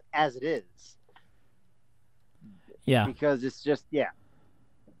is. Yeah, because it's just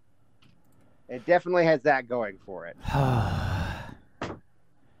It definitely has that going for it.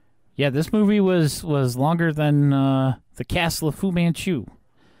 Yeah, this movie was longer than The Castle of Fu Manchu.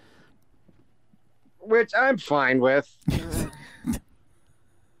 Which I'm fine with.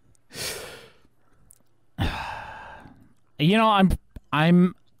 You know,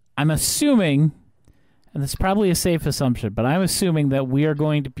 I'm assuming, and this is probably a safe assumption, but I'm assuming that we are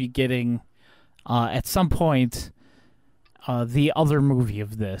going to be getting at some point the other movie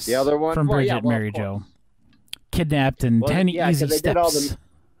of this. The other one from Bridget Mary Jo. Kidnapped in 10 Easy they Steps. did all the,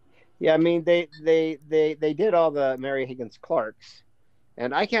 I mean they did all the Mary Higgins Clarks,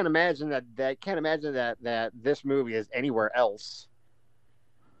 and I can't imagine that this movie is anywhere else.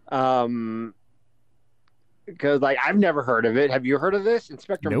 Because like I've never heard of it. Have you heard of this,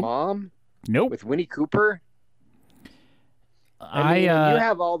 Inspector Nope. Mom? Nope. With Winnie Cooper. I mean, you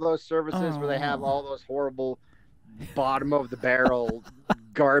have all those services where they have all those horrible bottom of the barrel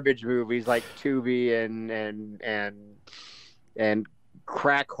garbage movies like Tubi and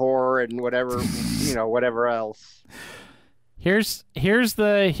crack horror and whatever whatever else. Here's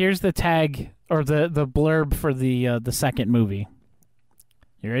the tag or the blurb for the second movie.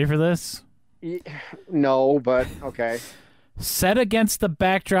 You ready for this? No, but okay. Set against the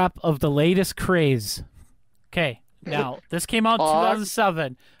backdrop of the latest craze. Okay, now this came out in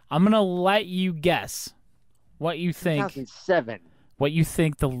 2007. I'm gonna let you guess what you think. 2007. What you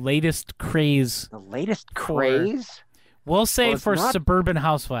think the latest craze? The latest craze? We'll say for not... Suburban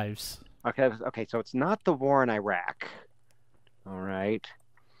Housewives. Okay, so it's not the war in Iraq. All right.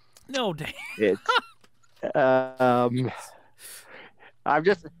 No, Dave. It's I'm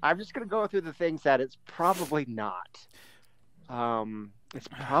just gonna go through the things that it's probably not. It's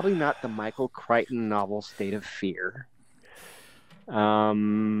probably not the Michael Crichton novel State of Fear.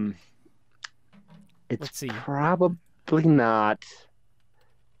 It's probably not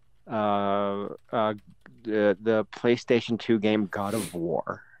the PlayStation 2 game God of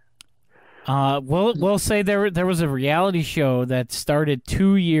War. We'll say there was a reality show that started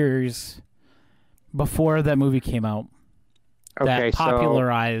 2 years before that movie came out. That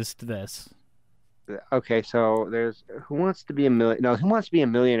popularized this. Okay, so there's Who Wants to Be a Millionaire? No, Who Wants to Be a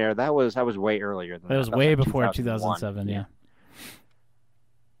Millionaire? That was way earlier than that. That was way before 2007. Yeah.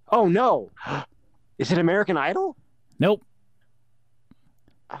 Oh no! Is it American Idol? Nope.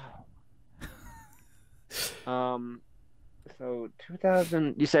 Oh. So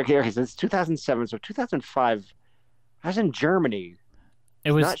 2000. You said okay. So it's 2007. So 2005. I was in Germany.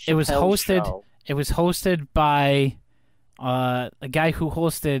 It was hosted. Show. It was hosted by a guy who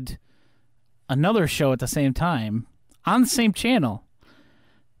hosted another show at the same time on the same channel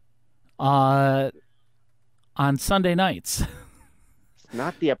on Sunday nights. It's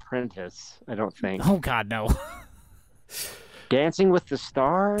not The Apprentice, I don't think. Oh God, no. Dancing with the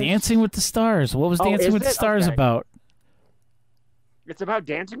Stars? Dancing with the Stars. What was Dancing with the Stars about? It's about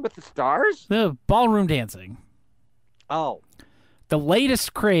Dancing with the Stars? The ballroom dancing. Oh. The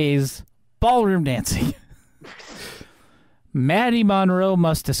latest craze, ballroom dancing. Maddie Monroe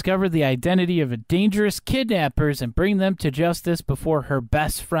must discover the identity of a dangerous kidnappers and bring them to justice before her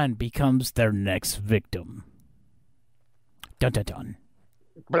best friend becomes their next victim. Dun dun dun.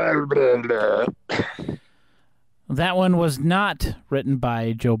 Blah, blah, blah. That one was not written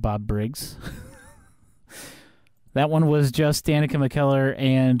by Joe Bob Briggs. That one was just Danica McKellar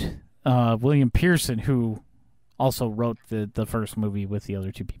and William Pearson, who also wrote the first movie with the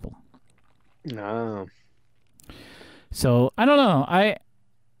other two people. No. So I don't know.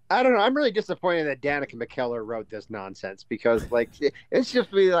 I don't know. I'm really disappointed that Danica McKellar wrote this nonsense because, like, it's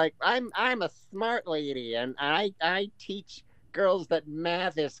just be like, I'm a smart lady and I teach girls that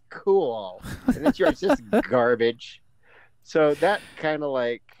math is cool, and it's just garbage. So that kind of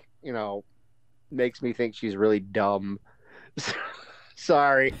like, makes me think she's really dumb.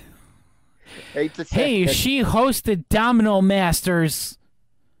 Sorry. Hate to say Hey, it. she hosted Domino Masters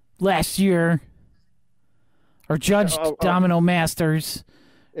last year, or judged Domino Masters.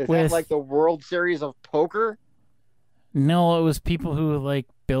 Is that like the World Series of Poker? No, it was people who like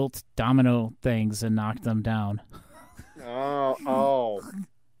built domino things and knocked them down. Oh.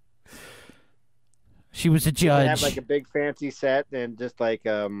 She was a judge. They have like a big fancy set and just like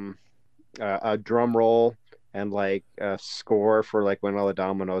a drum roll and like a score for like when all the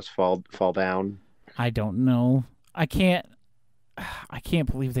dominoes fall down. I don't know. I can't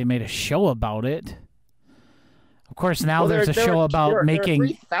believe they made a show about it. Of course, now there's a show about making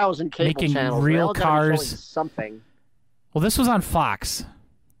 3,000 cable channels. real cars. Something. Well, this was on Fox.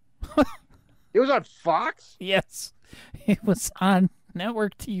 It was on Fox? Yes. It was on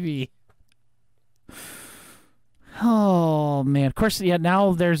network TV. Oh, man. Of course, yeah,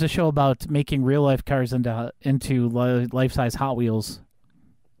 now there's a show about making real-life cars into life-size Hot Wheels.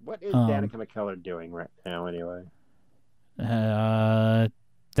 What is Danica McKellar doing right now, anyway? That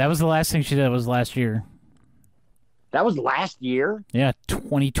was the last thing she did. Was last year. That was last year? Yeah,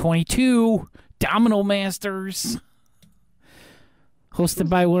 2022. Domino Masters. Hosted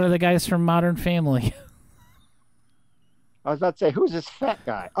by one of the guys from Modern Family. I was about to say, who's this fat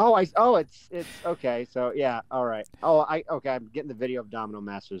guy? It's okay. So yeah, all right. I'm getting the video of Domino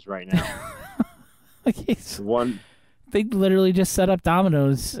Masters right now. They literally just set up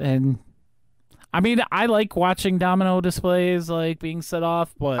dominoes, and I mean, I like watching domino displays like being set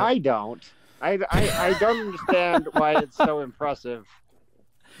off, but I don't. I don't understand why it's so impressive.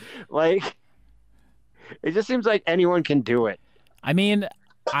 Like, it just seems like anyone can do it. I mean,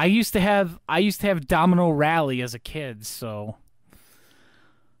 I used to have Domino Rally as a kid, so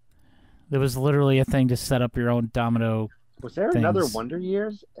there was literally a thing to set up your own domino. Was there another Wonder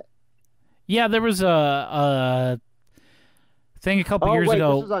Years? Yeah, there was a thing a couple years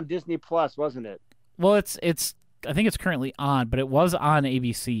ago. This was on Disney Plus, wasn't it? Well, it's I think it's currently on, but it was on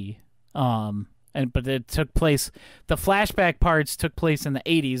ABC. But it took place. The flashback parts took place in the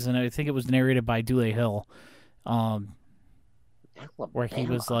 80s, and I think it was narrated by Dule Hill. Where he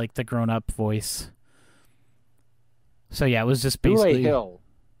was like the grown-up voice. So yeah, it was just basically Dule Hill.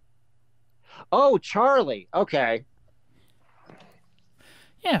 Oh, Charlie. Okay.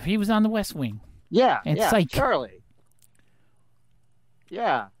 Yeah, he was on The West Wing. Yeah, and Charlie.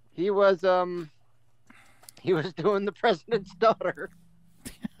 Yeah, he was doing the president's daughter.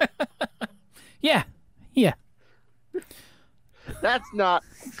 Yeah. That's not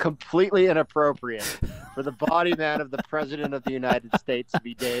completely inappropriate for the body man of the president of the United States to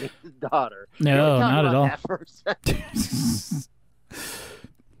be dating his daughter. No, not at all. That for a second.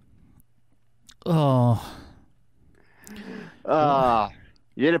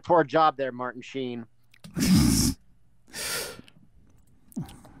 You did a poor job there, Martin Sheen.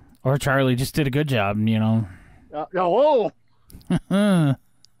 Or Charlie just did a good job,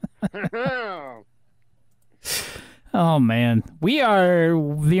 Oh, man. We are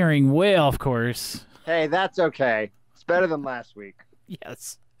veering way off course. Hey, that's okay. It's better than last week.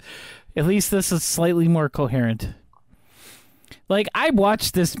 Yes. At least this is slightly more coherent. Like, I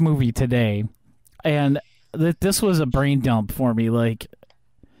watched this movie today, and this was a brain dump for me. Like,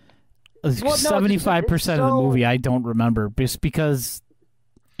 75% of the movie I don't remember, just because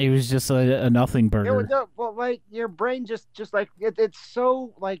it was just a nothing burger. Your brain just like, it's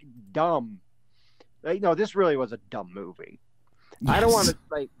so, like, dumb. Like, no, this really was a dumb movie. Yes. I don't want to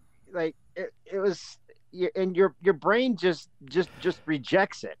it was, and your brain just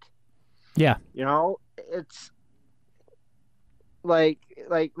rejects it. Yeah, it's like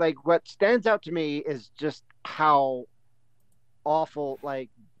what stands out to me is just how awful like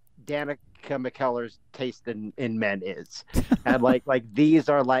Danica McKellar's taste in men is, and like these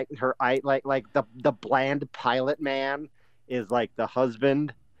are like her like the bland pilot man is like the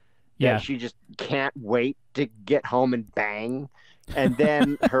husband. Yeah, she just can't wait to get home and bang. And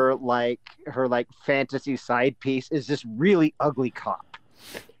then her fantasy side piece is this really ugly cop.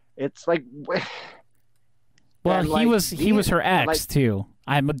 It's like, well, he was her ex too.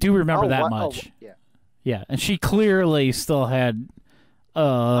 I do remember that much. Yeah, and she clearly still had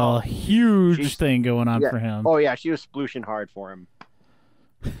a huge thing going on for him. Oh yeah, she was splooshing hard for him,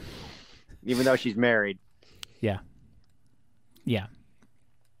 even though she's married. Yeah.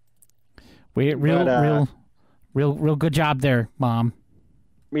 Real good job there, Mom.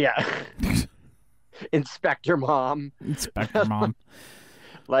 Yeah. Inspector Mom. Inspector Mom.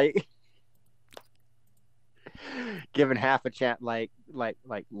 Like given half a chance, like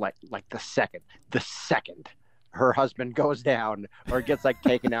the second her husband goes down or gets like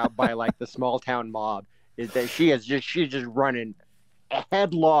taken out by like the small town mob, is that she's just running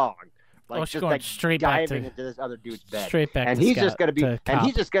headlong, like she's just going like straight back diving to, into this other dude's bed, straight back and to he's Scott, just gonna be to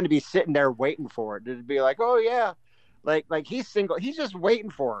cop. sitting there waiting for it to be like, oh yeah, like he's single, he's just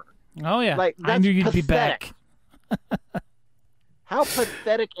waiting for her. Oh yeah, Like, I that's knew you'd be pathetic. back. How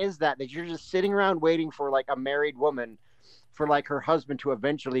pathetic is that you're just sitting around waiting for like a married woman for like her husband to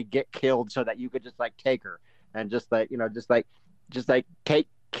eventually get killed so that you could just like take her and just like, just take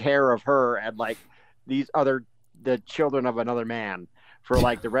care of her and like the children of another man for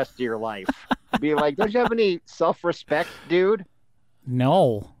like the rest of your life. Be like, don't you have any self-respect, dude?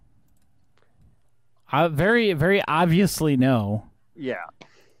 No. Very, very obviously no. Yeah.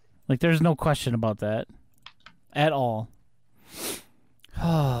 Like, there's no question about that at all.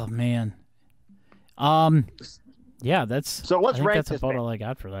 Oh man. Yeah, that's. So let's I think rank that's this about thing. all I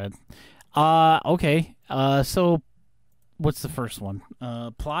got for that. Okay. So, what's the first one?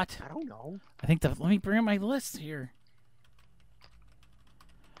 Plot. I don't know. I think let me bring up my list here.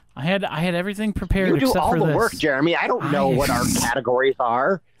 I had everything prepared You do except all for the this. work, Jeremy. I don't know what our categories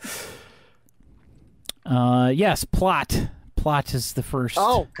are. Yes, plot. Plot is the first.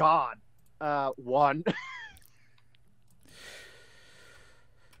 Oh God. 1.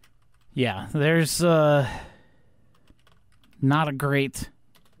 Yeah, there's not a great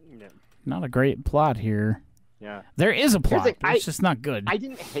plot here. Yeah. There is a plot. Here's the- But it's just not good. I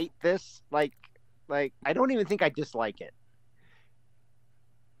didn't hate this. Like I don't even think I dislike it.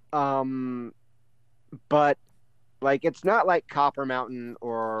 But like it's not like Copper Mountain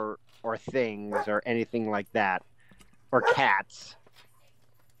or Things or anything like that, or Cats.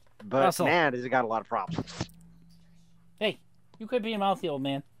 But Russell. man, has it got a lot of problems. Hey, you quit being mouthy, old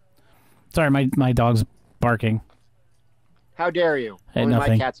man. Sorry, my dog's barking. How dare you? Hey, Only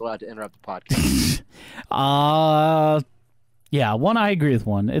nothing. my cat's allowed to interrupt the podcast. Yeah, one, I agree with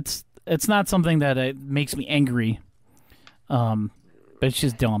one. It's not something that makes me angry. But it's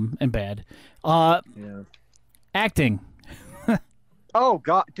just dumb and bad. Yeah. Acting. Oh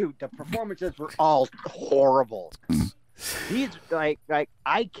God, dude, the performances were all horrible. These like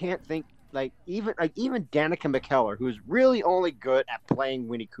I can't think even Danica McKellar, who's really only good at playing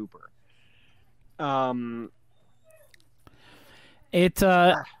Winnie Cooper. It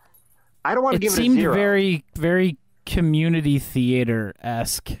I don't want to give it a seemed 0. very, very community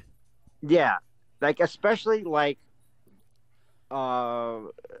theater-esque. Yeah, like especially like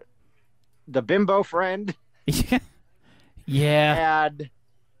the bimbo friend Yeah.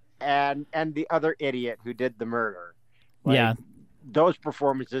 and the other idiot who did the murder. Like, Yeah. those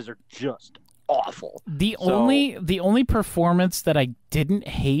performances are just awful. The only performance that I didn't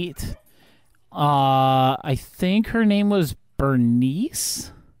hate, I think her name was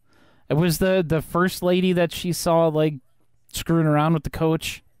Bernice. It was the first lady that she saw like screwing around with the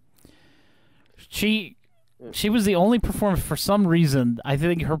coach. She was the only performance for some reason. I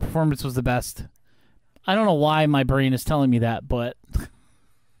think her performance was the best. I don't know why my brain is telling me that, but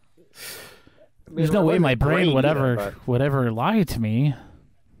there's no way my brain would ever lie to me.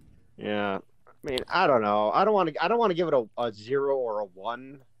 Yeah, I mean, I don't know. I don't want to give it a 0 or a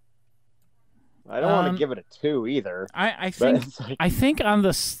 1. I don't want to give it a 2 either. I think on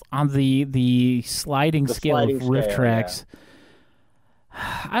the sliding scale of RiffTrax,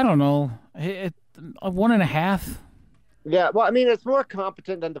 I don't know, a 1.5. Yeah, well, I mean, it's more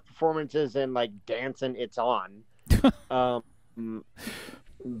competent than the performances in like Dancing It's On.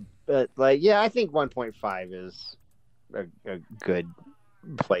 But like, yeah, I think 1.5 is a good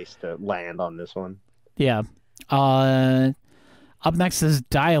place to land on this one. Yeah. Up next is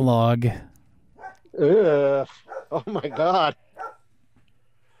dialogue. Ugh. Oh my God.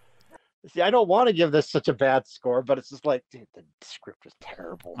 See, I don't want to give this such a bad score, but it's just like, dude, the script was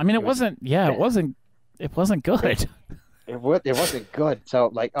terrible. I mean, it wasn't good. It wasn't good. So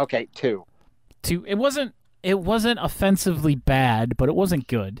like, okay, 2. It wasn't offensively bad, but it wasn't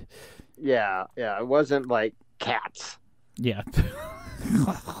good. Yeah, it wasn't like Cats. Yeah.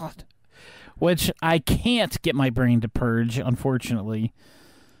 God. Which I can't get my brain to purge, unfortunately.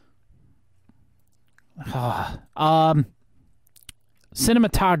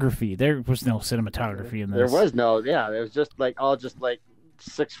 Cinematography. There was no cinematography in this. There was no, yeah. It was just like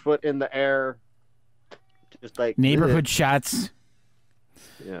 6 foot in the air, just like neighborhood shots.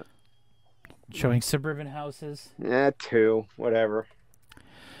 Yeah. Showing suburban houses. Yeah, 2, whatever.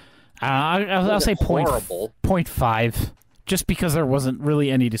 I'll say horrible. 0.5. just because there wasn't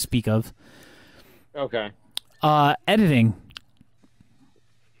really any to speak of. Okay. Editing.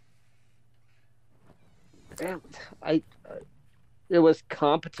 It was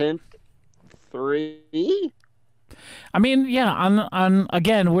competent 3. I mean, yeah. On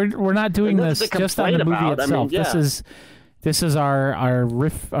again, we're not doing And this that's to just on the complain movie about. I mean, itself. yeah. This is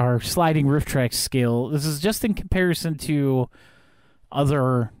our sliding RiffTrax scale. This is just in comparison to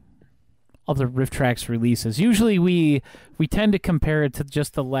other RiffTrax releases. Usually we tend to compare it to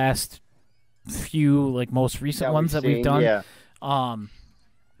just the last few, like, most recent ones that we've done. Yeah.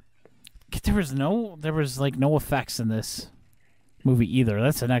 There was no effects in this movie either.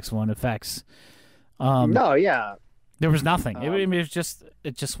 That's the next one, effects. No, yeah. There was nothing. It was just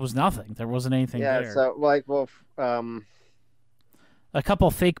was nothing. There wasn't anything there. Yeah, so like, well, a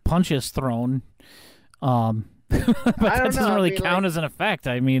couple fake punches thrown, but that doesn't really count as an effect.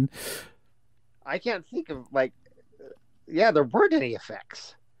 I mean, I can't think of, like, yeah, there weren't any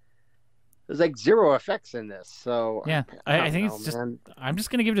effects. There's like 0 effects in this, so yeah, I think it's just. I'm just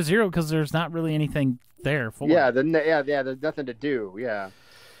gonna give it a 0 because there's not really anything there for it. Yeah, there's nothing to do. Yeah,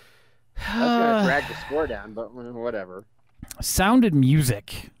 that's gonna drag the score down, but whatever. Sound and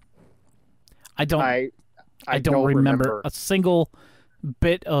music. I don't remember a single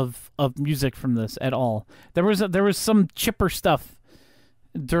bit of music from this at all. There was some chipper stuff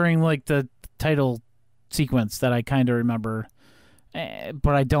during, like, the title sequence that I kind of remember,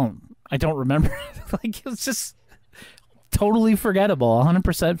 but I don't remember. Like, it's just totally forgettable,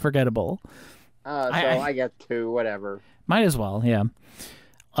 100% forgettable. So I get 2, whatever. Might as well, yeah.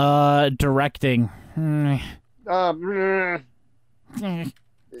 Directing.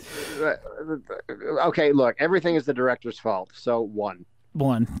 Okay, look, everything is the director's fault, so 1.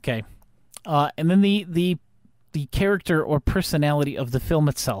 1, okay. And then the character or personality of the film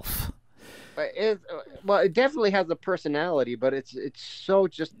itself. It definitely has a personality, but it's so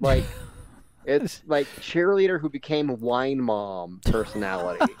just like it's like cheerleader who became wine mom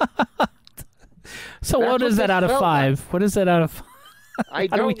personality. So what is that out of 5? Like. What is that out of? I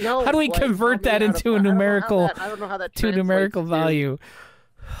don't know. How do we convert that into a numerical? I don't know how that to a numerical value.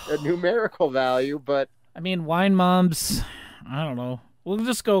 A numerical value, but I mean, wine moms. I don't know. We'll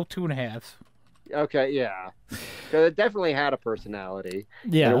just go 2.5. Okay, yeah, because it definitely had a personality.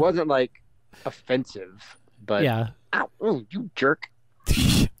 Yeah, and it wasn't like offensive, but yeah. Ow, oh, you jerk.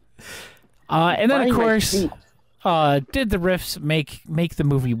 And then of course, did the riffs make the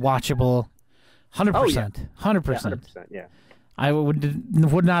movie watchable? 100%. 100%. Yeah. I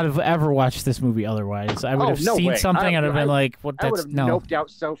would not have ever watched this movie otherwise. I would have seen something and I'd have been like, "What? I would That's have no." noped out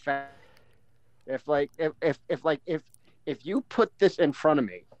so fast. If you put this in front of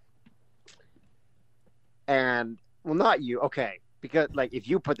me, and well, not you, okay, because like if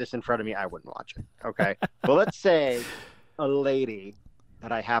you put this in front of me, I wouldn't watch it. Okay, but let's say a lady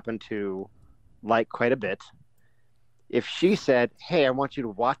that I happen to like quite a bit, if she said, "Hey, I want you to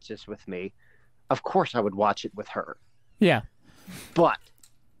watch this with me," of course I would watch it with her. Yeah. But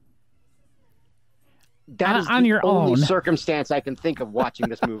that is on the your only own circumstance I can think of watching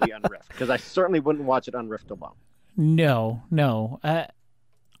this movie on Rift, because I certainly wouldn't watch it on Rift alone. No.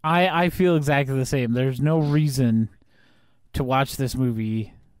 I feel exactly the same. There's no reason to watch this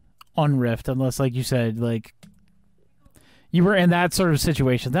movie on Rift unless, like you said, like you were in that sort of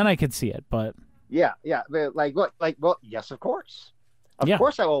situation. Then I could see it, but yeah. Well, yes, of course. Of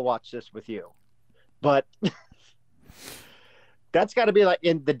course I will watch this with you. But that's got to be like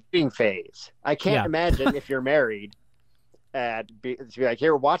in the dating phase. I can't imagine if you're married and be like,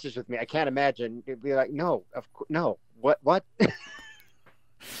 "Here, watch this with me." I can't imagine it'd be like, "No, no, what?"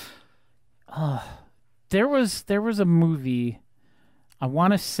 There was a movie. I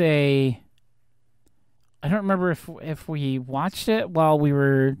want to say, I don't remember if we watched it while we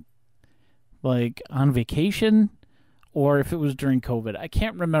were like on vacation or if it was during COVID. I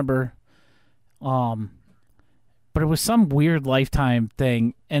can't remember. But it was some weird Lifetime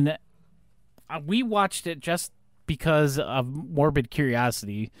thing, and we watched it just because of morbid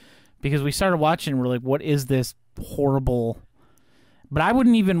curiosity, because we started watching and we're like, what is this horrible? But I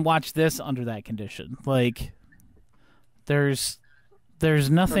wouldn't even watch this under that condition. Like, there's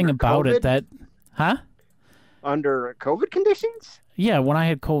nothing under about COVID? it that, huh? Under COVID conditions? Yeah, when I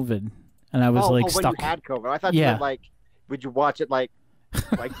had COVID and I was stuck. When you had COVID, I thought you meant like, would you watch it like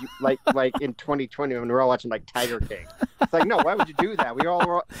in 2020 when we were all watching like Tiger King? It's like, no, why would you do that? We all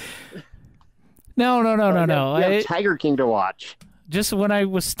were. No. We have Tiger King to watch. Just when I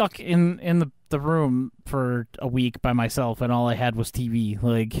was stuck in the room for a week by myself and all I had was TV,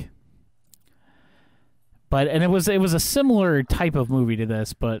 like. And it was a similar type of movie to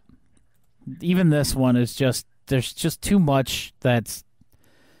this, but even this one is just there's just too much that's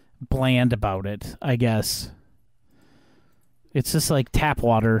bland about it, I guess. It's just like tap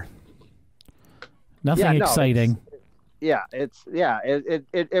water. Nothing exciting. It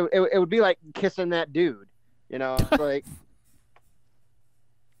would be like kissing that dude, you know, like.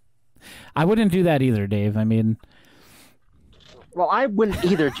 I wouldn't do that either, Dave. I mean, well, I wouldn't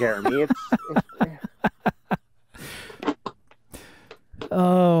either, Jeremy.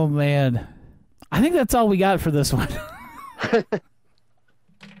 Oh man, I think that's all we got for this one.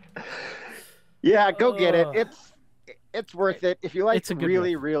 Yeah, go get it. It's worth it if you like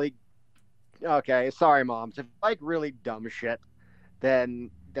really. Okay, sorry, moms. If you like really dumb shit, then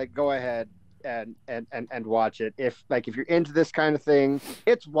go ahead and watch it. If you're into this kind of thing,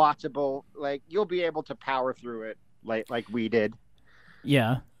 it's watchable. Like, you'll be able to power through it like we did.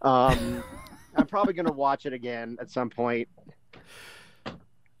 Yeah. I'm probably gonna watch it again at some point.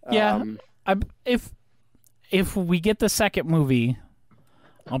 Yeah. If we get the second movie,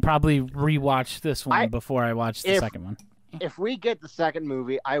 I'll probably rewatch this one before I watch the second one. If we get the second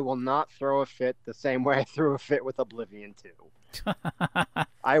movie, I will not throw a fit the same way I threw a fit with Oblivion 2.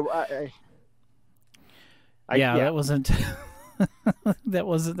 That wasn't that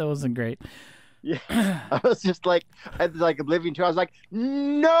wasn't great. Yeah, I was just like Oblivion 2. I was like,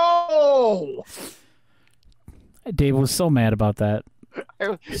 no. Dave was so mad about that.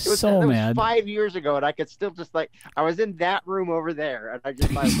 It was mad. 5 years ago, and I could still just I was in that room over there, and I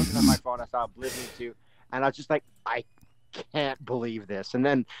was looking at my phone. I saw Oblivion 2, and I was just like, I can't believe this. And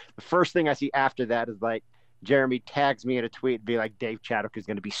then the first thing I see after that is Jeremy tags me in a tweet and be like, Dave Chadwick is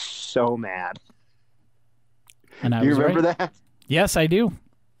going to be so mad. And do you remember that? Yes, I do.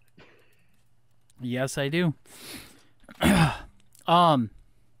 Yes, I do. Yeah, I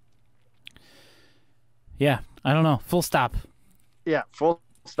don't know. Full stop. Yeah, full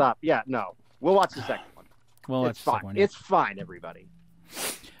stop. Yeah, no. We'll watch the second one. It's fine. Second one, yeah. It's fine, everybody.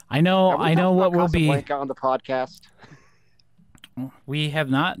 I know what will be on the podcast. We have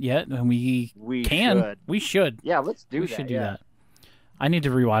not yet, and we can. Should. We should. Yeah, let's do that. We should do that. I need to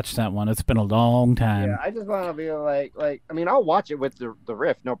rewatch that one. It's been a long time. Yeah, I just want to be I mean, I'll watch it with the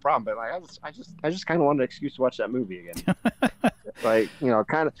riff, no problem. But I just kind of wanted an excuse to watch that movie again.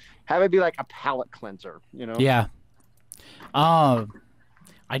 Kind of have it be like a palate cleanser, you know? Yeah. I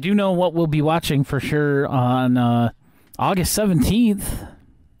do know what we'll be watching for sure on August 17th.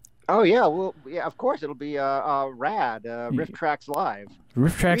 Oh yeah, well, yeah, of course it'll be rad. RiffTrax Live.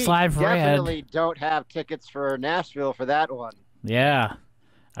 RiffTrax Live, rad. Definitely don't have tickets for Nashville for that one. Yeah,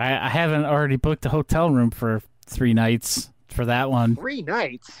 I haven't already booked a hotel room for 3 nights for that one. 3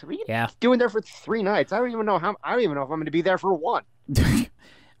 nights? What are you doing there for 3 nights? I don't even know if I'm going to be there for 1.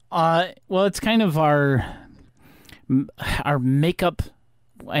 Well, it's kind of our makeup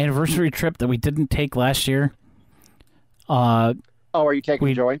anniversary trip that we didn't take last year. Are you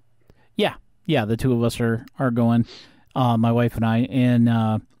taking Joy? Yeah, the two of us are going, my wife and I,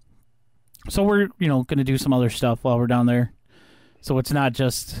 and so we're going to do some other stuff while we're down there. So it's not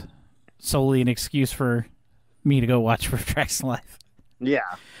just solely an excuse for me to go watch RiffTrax Live. Yeah.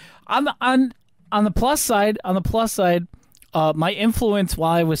 On the plus side, my influence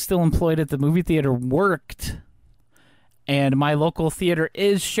while I was still employed at the movie theater worked, and my local theater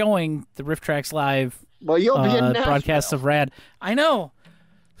is showing the RiffTrax Live. Well, you'll be in broadcast of Rad. I know.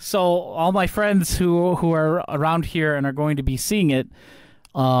 So all my friends who are around here and are going to be seeing it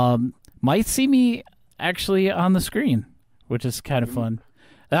might see me actually on the screen, which is kind of fun.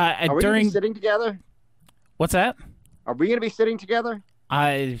 Are we going to be sitting together? What's that? Are we going to be sitting together?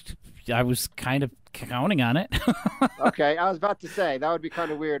 I was kind of counting on it. Okay, I was about to say that would be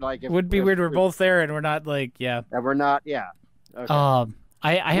kind of weird. It would be weird. We're both there and we're not And we're not. Yeah. Okay.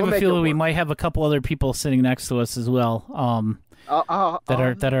 I have a feeling we might have a couple other people sitting next to us as well.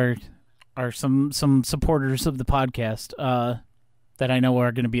 That are some supporters of the podcast that I know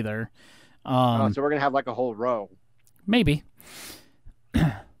are going to be there. So we're going to have a whole row. Maybe.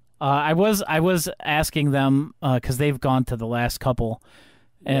 I was asking them because they've gone to the last couple,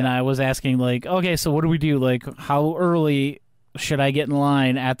 and I was asking okay, so what do we do? How early should I get in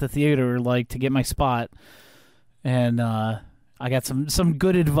line at the theater to get my spot? And I got some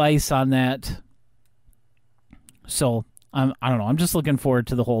good advice on that. So I don't know. I'm just looking forward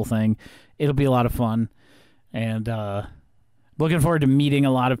to the whole thing. It'll be a lot of fun, and looking forward to meeting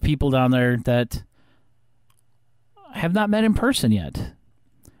a lot of people down there that I have not met in person yet,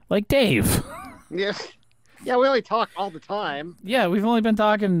 like Dave. Yes. Yeah, we only talk all the time. Yeah, we've only been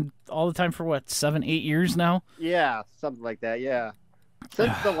talking all the time for 7-8 years now. Yeah, something like that. Yeah,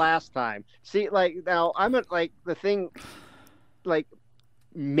 since the last time. See, now I'm at the thing,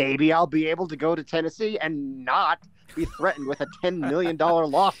 maybe I'll be able to go to Tennessee and not be threatened with a $10 million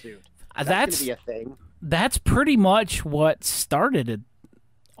lawsuit. That's going to be a thing. That's pretty much what started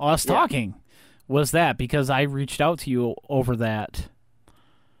us talking, was that, because I reached out to you over that.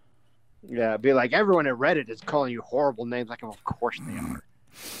 Yeah, be like, everyone at Reddit is calling you horrible names. Like, of course they are.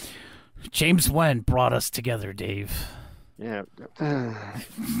 James Wen brought us together, Dave. Yeah.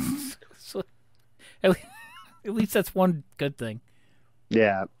 So, at least that's one good thing.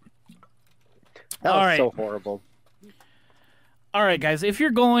 Yeah. That was so horrible. All right, guys, if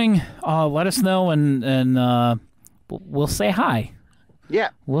you're going, let us know, and we'll say hi. Yeah.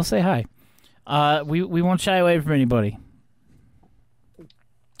 We'll say hi. We won't shy away from anybody.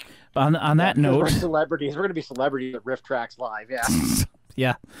 On that note, we're celebrities. We're going to be celebrities at RiffTrax Live. Yeah.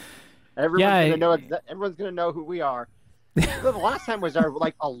 Yeah. Everyone's going to know who we are. The last time was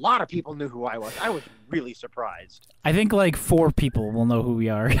a lot of people knew who I was. I was really surprised. I think like 4 people will know who we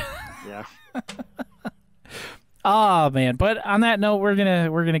are. Yeah. Oh man! But on that note, we're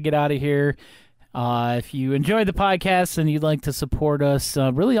gonna get out of here. If you enjoyed the podcast and you'd like to support us,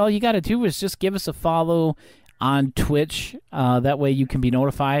 really all you got to do is just give us a follow on Twitch. That way you can be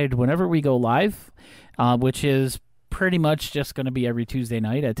notified whenever we go live, which is pretty much just going to be every Tuesday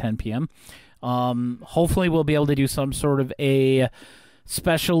night at 10 p.m. Hopefully we'll be able to do some sort of a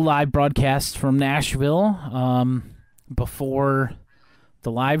special live broadcast from Nashville before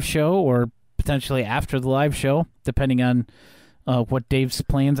the live show, or potentially after the live show, depending on what Dave's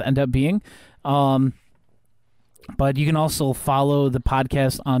plans end up being. But you can also follow the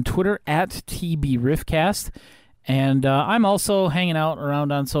podcast on Twitter at TBRiffcast. And I'm also hanging out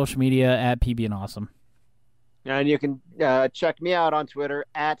around on social media at PB and Awesome. And you can check me out on Twitter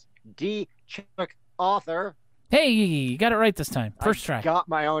at DChuckAuthor. Hey, you got it right this time. First try. Got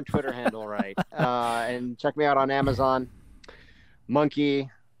my own Twitter handle right. And check me out on Amazon, Monkey,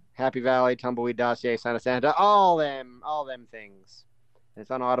 Happy Valley, Tumbleweed Dossier, Son of Santa, all them things. And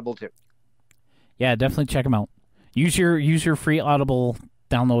it's on Audible too. Yeah, definitely check them out. Use your free Audible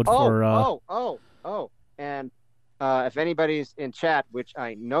download for. And if anybody's in chat, which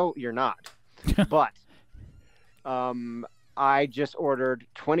I know you're not, but I just ordered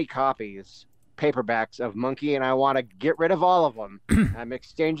 20 copies, paperbacks of Monkey, and I want to get rid of all of them. I'm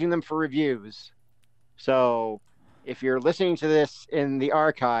exchanging them for reviews. So if you're listening to this in the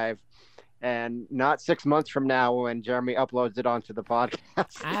archive, and not 6 months from now when Jeremy uploads it onto the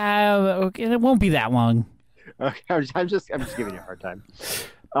podcast. Okay, it won't be that long. Okay, I'm just giving you a hard time.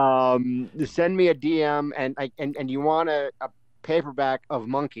 Send me a DM, and you want a paperback of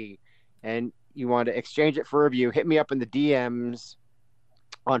Monkey, and you want to exchange it for a review. Hit me up in the DMs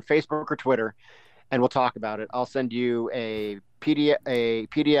on Facebook or Twitter, and we'll talk about it. I'll send you a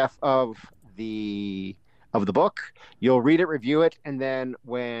PDF of the book. You'll read it, review it, and then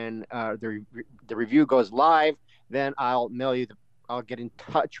when the review goes live, then I'll get in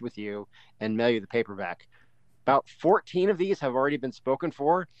touch with you and mail you the paperback. About 14 of these have already been spoken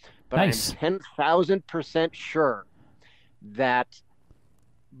for, but nice. I'm 10,000% sure that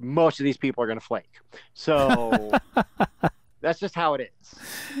most of these people are going to flake. So that's just how it is.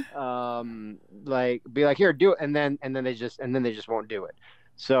 Be like, here, do it, and then they just won't do it.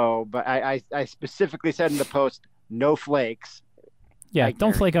 So, but I specifically said in the post, no flakes. Yeah,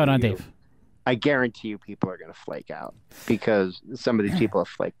 don't flake out on Dave. I guarantee you people are going to flake out because some of these people have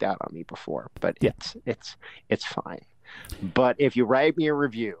flaked out on me before, but it's fine. But if you write me a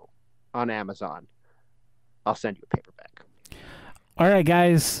review on Amazon, I'll send you a paperback. All right,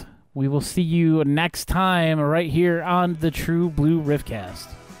 guys. We will see you next time right here on the True Blue Riffcast.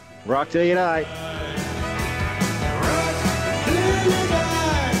 Rock till you die. Rock till you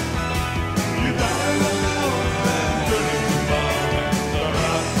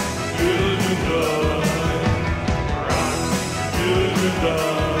die.